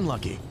you've gotten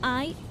lucky?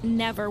 I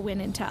never win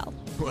and tell.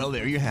 Well,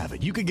 there you have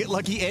it. You can get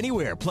lucky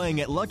anywhere,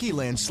 playing at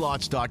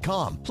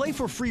LuckyLandSlots.com. Play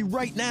for free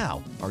right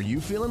now. Are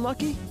you feeling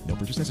lucky? No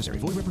purchase necessary.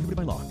 Void where prohibited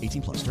by law.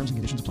 18+. Terms and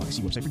conditions apply.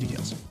 See website for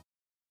details.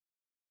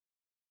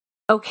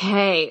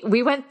 Okay,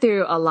 we went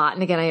through a lot.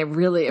 And again, I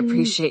really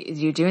appreciate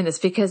you doing this,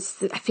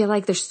 because I feel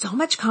like there's so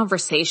much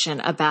conversation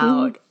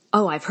about,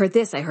 I've heard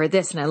this,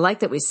 and I like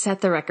that we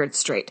set the record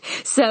straight.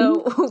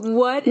 So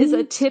what is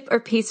a tip or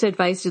piece of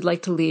advice you'd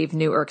like to leave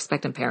new or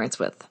expectant parents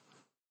with?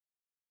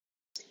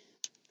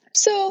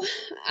 So,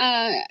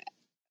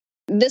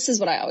 this is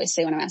what I always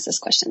say when I'm asked this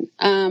question.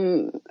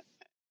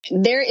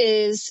 There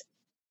is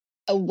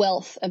a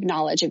wealth of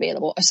knowledge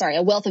available,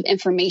 a wealth of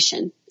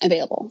information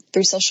available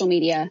through social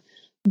media,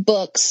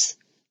 books,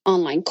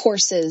 online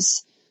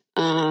courses,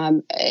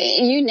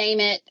 you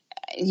name it,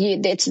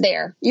 it's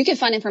there. You can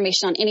find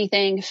information on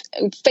anything,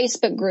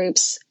 Facebook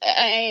groups,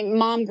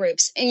 mom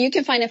groups, and you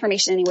can find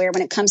information anywhere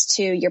when it comes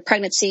to your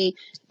pregnancy,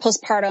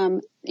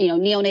 postpartum,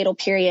 neonatal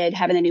period,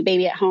 having a new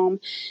baby at home.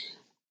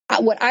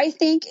 What I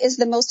think is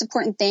the most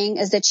important thing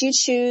is that you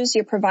choose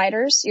your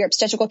providers, your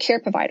obstetrical care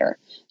provider,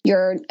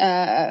 your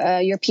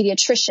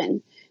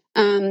pediatrician,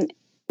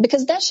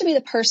 because that should be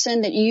the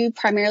person that you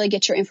primarily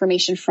get your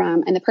information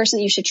from and the person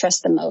that you should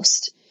trust the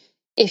most.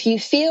 If you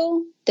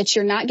feel that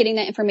you're not getting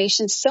that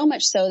information, so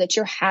much so that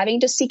you're having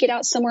to seek it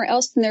out somewhere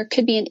else, then there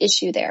could be an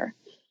issue there.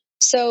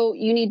 So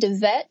you need to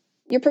vet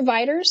your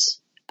providers.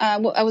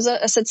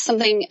 I said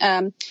something,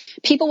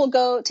 people will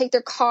go take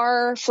their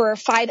car for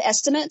 5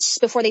 estimates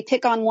before they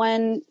pick on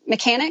one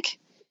mechanic,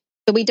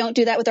 but we don't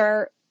do that with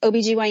our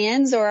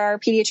OBGYNs or our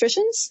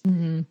pediatricians,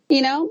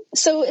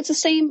 so it's the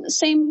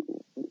same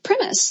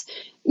premise.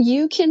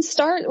 You can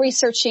start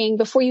researching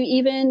before you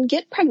even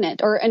get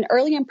pregnant or an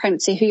early in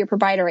pregnancy who your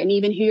provider and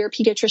even who your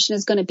pediatrician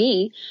is going to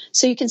be.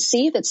 So you can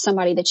see if it's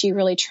somebody that you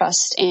really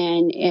trust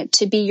and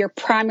to be your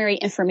primary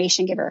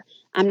information giver.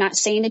 I'm not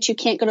saying that you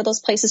can't go to those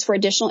places for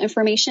additional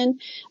information,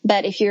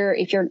 but if you're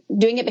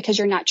doing it because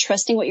you're not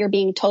trusting what you're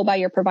being told by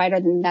your provider,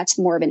 then that's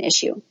more of an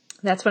issue.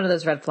 That's one of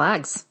those red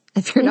flags.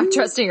 If you're not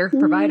trusting your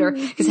provider,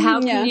 because how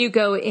can you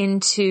go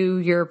into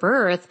your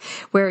birth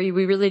where we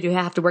really do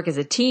have to work as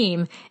a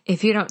team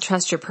if you don't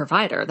trust your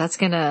provider? That's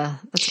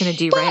gonna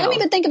derail. Well, I mean,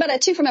 but think about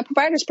it too from a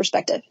provider's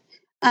perspective.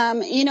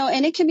 And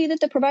it can be that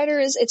the provider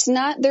it's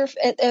not their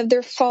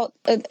fault,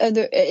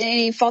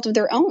 any fault of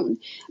their own.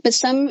 But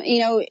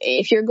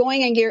if you're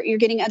going and you're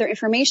getting other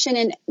information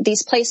in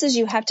these places,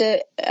 you have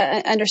to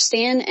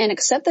understand and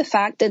accept the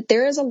fact that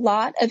there is a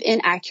lot of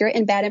inaccurate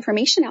and bad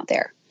information out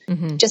there.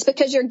 Mm-hmm. Just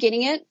because you're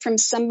getting it from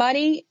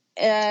somebody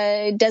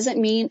doesn't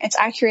mean it's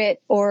accurate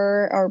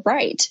or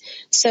right.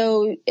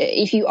 So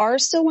if you are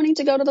still wanting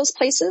to go to those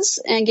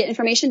places and get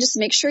information, just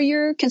make sure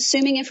you're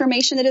consuming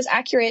information that is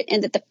accurate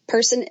and that the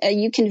person,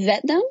 you can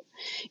vet them.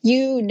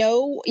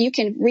 You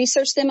can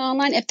research them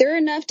online. If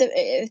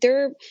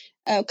they're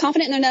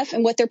confident enough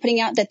in what they're putting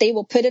out that they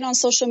will put it on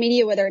social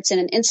media, whether it's in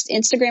an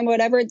Instagram or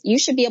whatever, you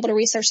should be able to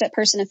research that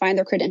person and find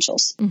their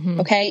credentials.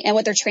 Mm-hmm. Okay. And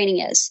what their training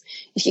is.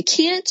 If you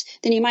can't,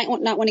 then you might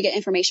not want to get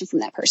information from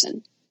that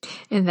person.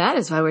 And that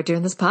is why we're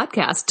doing this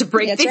podcast, to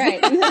break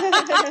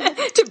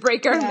to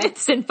break our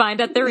myths and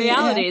find out the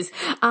realities.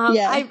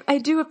 I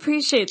do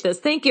appreciate this.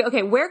 Thank you.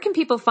 Okay. Where can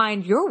people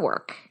find your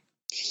work?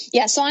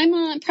 Yeah, so I am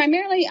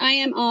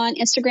on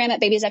Instagram at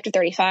Babies After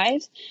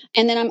 35.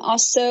 And then I'm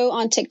also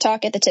on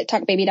TikTok at the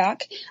TikTok Baby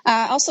Doc.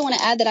 I also want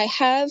to add that I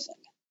have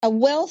a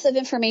wealth of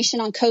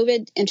information on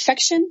COVID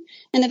infection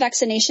and the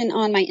vaccination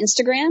on my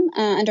Instagram.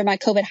 Under my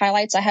COVID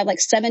highlights, I have like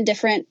 7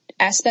 different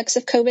aspects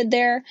of COVID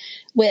there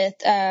with,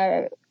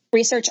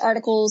 research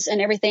articles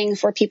and everything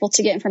for people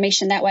to get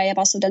information that way. I've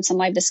also done some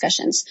live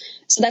discussions.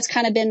 So that's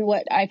kind of been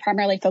what I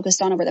primarily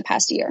focused on over the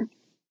past year.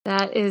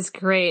 That is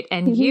great.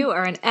 And you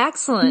are an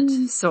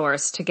excellent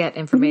source to get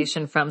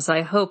information from. So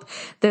I hope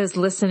those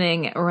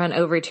listening run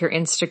over to your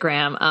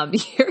Instagram.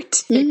 Your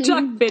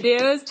TikTok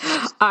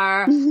videos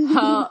are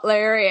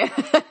hilarious.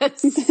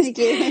 Thank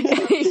you.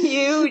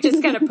 You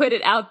just kind of put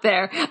it out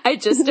there. I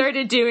just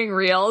started doing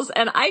reels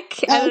and I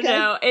don't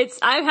know.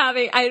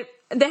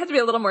 They have to be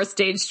a little more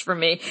staged for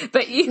me,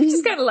 but you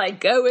just kind of like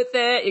go with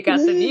it. You got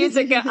the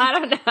music. I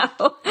don't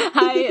know.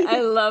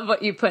 I love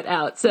what you put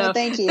out. So well,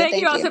 thank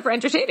you also for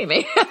entertaining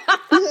me.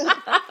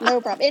 No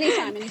problem.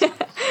 Anytime.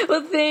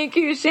 Well, thank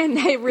you, Shannon.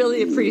 I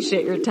really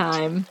appreciate your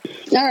time.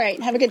 All right.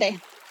 Have a good day.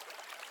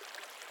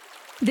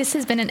 This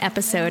has been an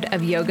episode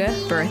of Yoga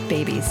Birth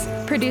Babies,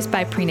 produced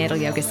by Prenatal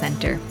Yoga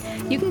Center.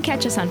 You can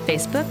catch us on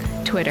Facebook,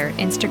 Twitter,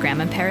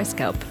 Instagram, and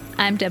Periscope.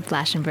 I'm Deb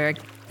Flaschenberg.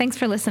 Thanks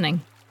for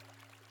listening.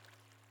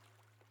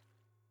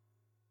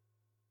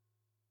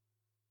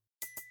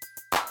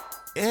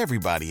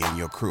 Everybody in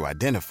your crew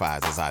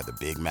identifies as either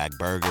Big Mac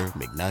Burger,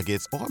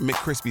 McNuggets, or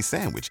McCrispy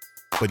Sandwich.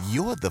 But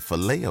you're the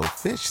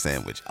Filet-O-Fish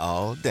Sandwich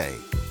all day.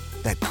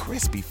 That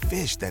crispy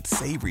fish, that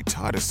savory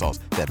tartar sauce,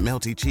 that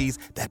melty cheese,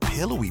 that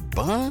pillowy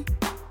bun.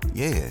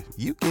 Yeah,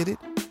 you get it.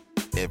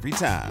 Every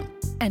time.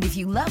 And if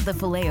you love the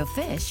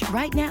Filet-O-Fish,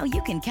 right now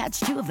you can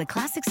catch 2 of the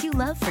classics you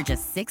love for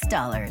just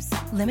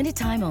 $6. Limited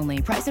time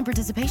only. Price and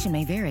participation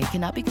may vary.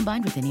 Cannot be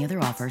combined with any other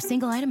offer.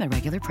 Single item at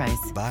regular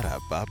price.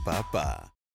 Ba-da-ba-ba-ba.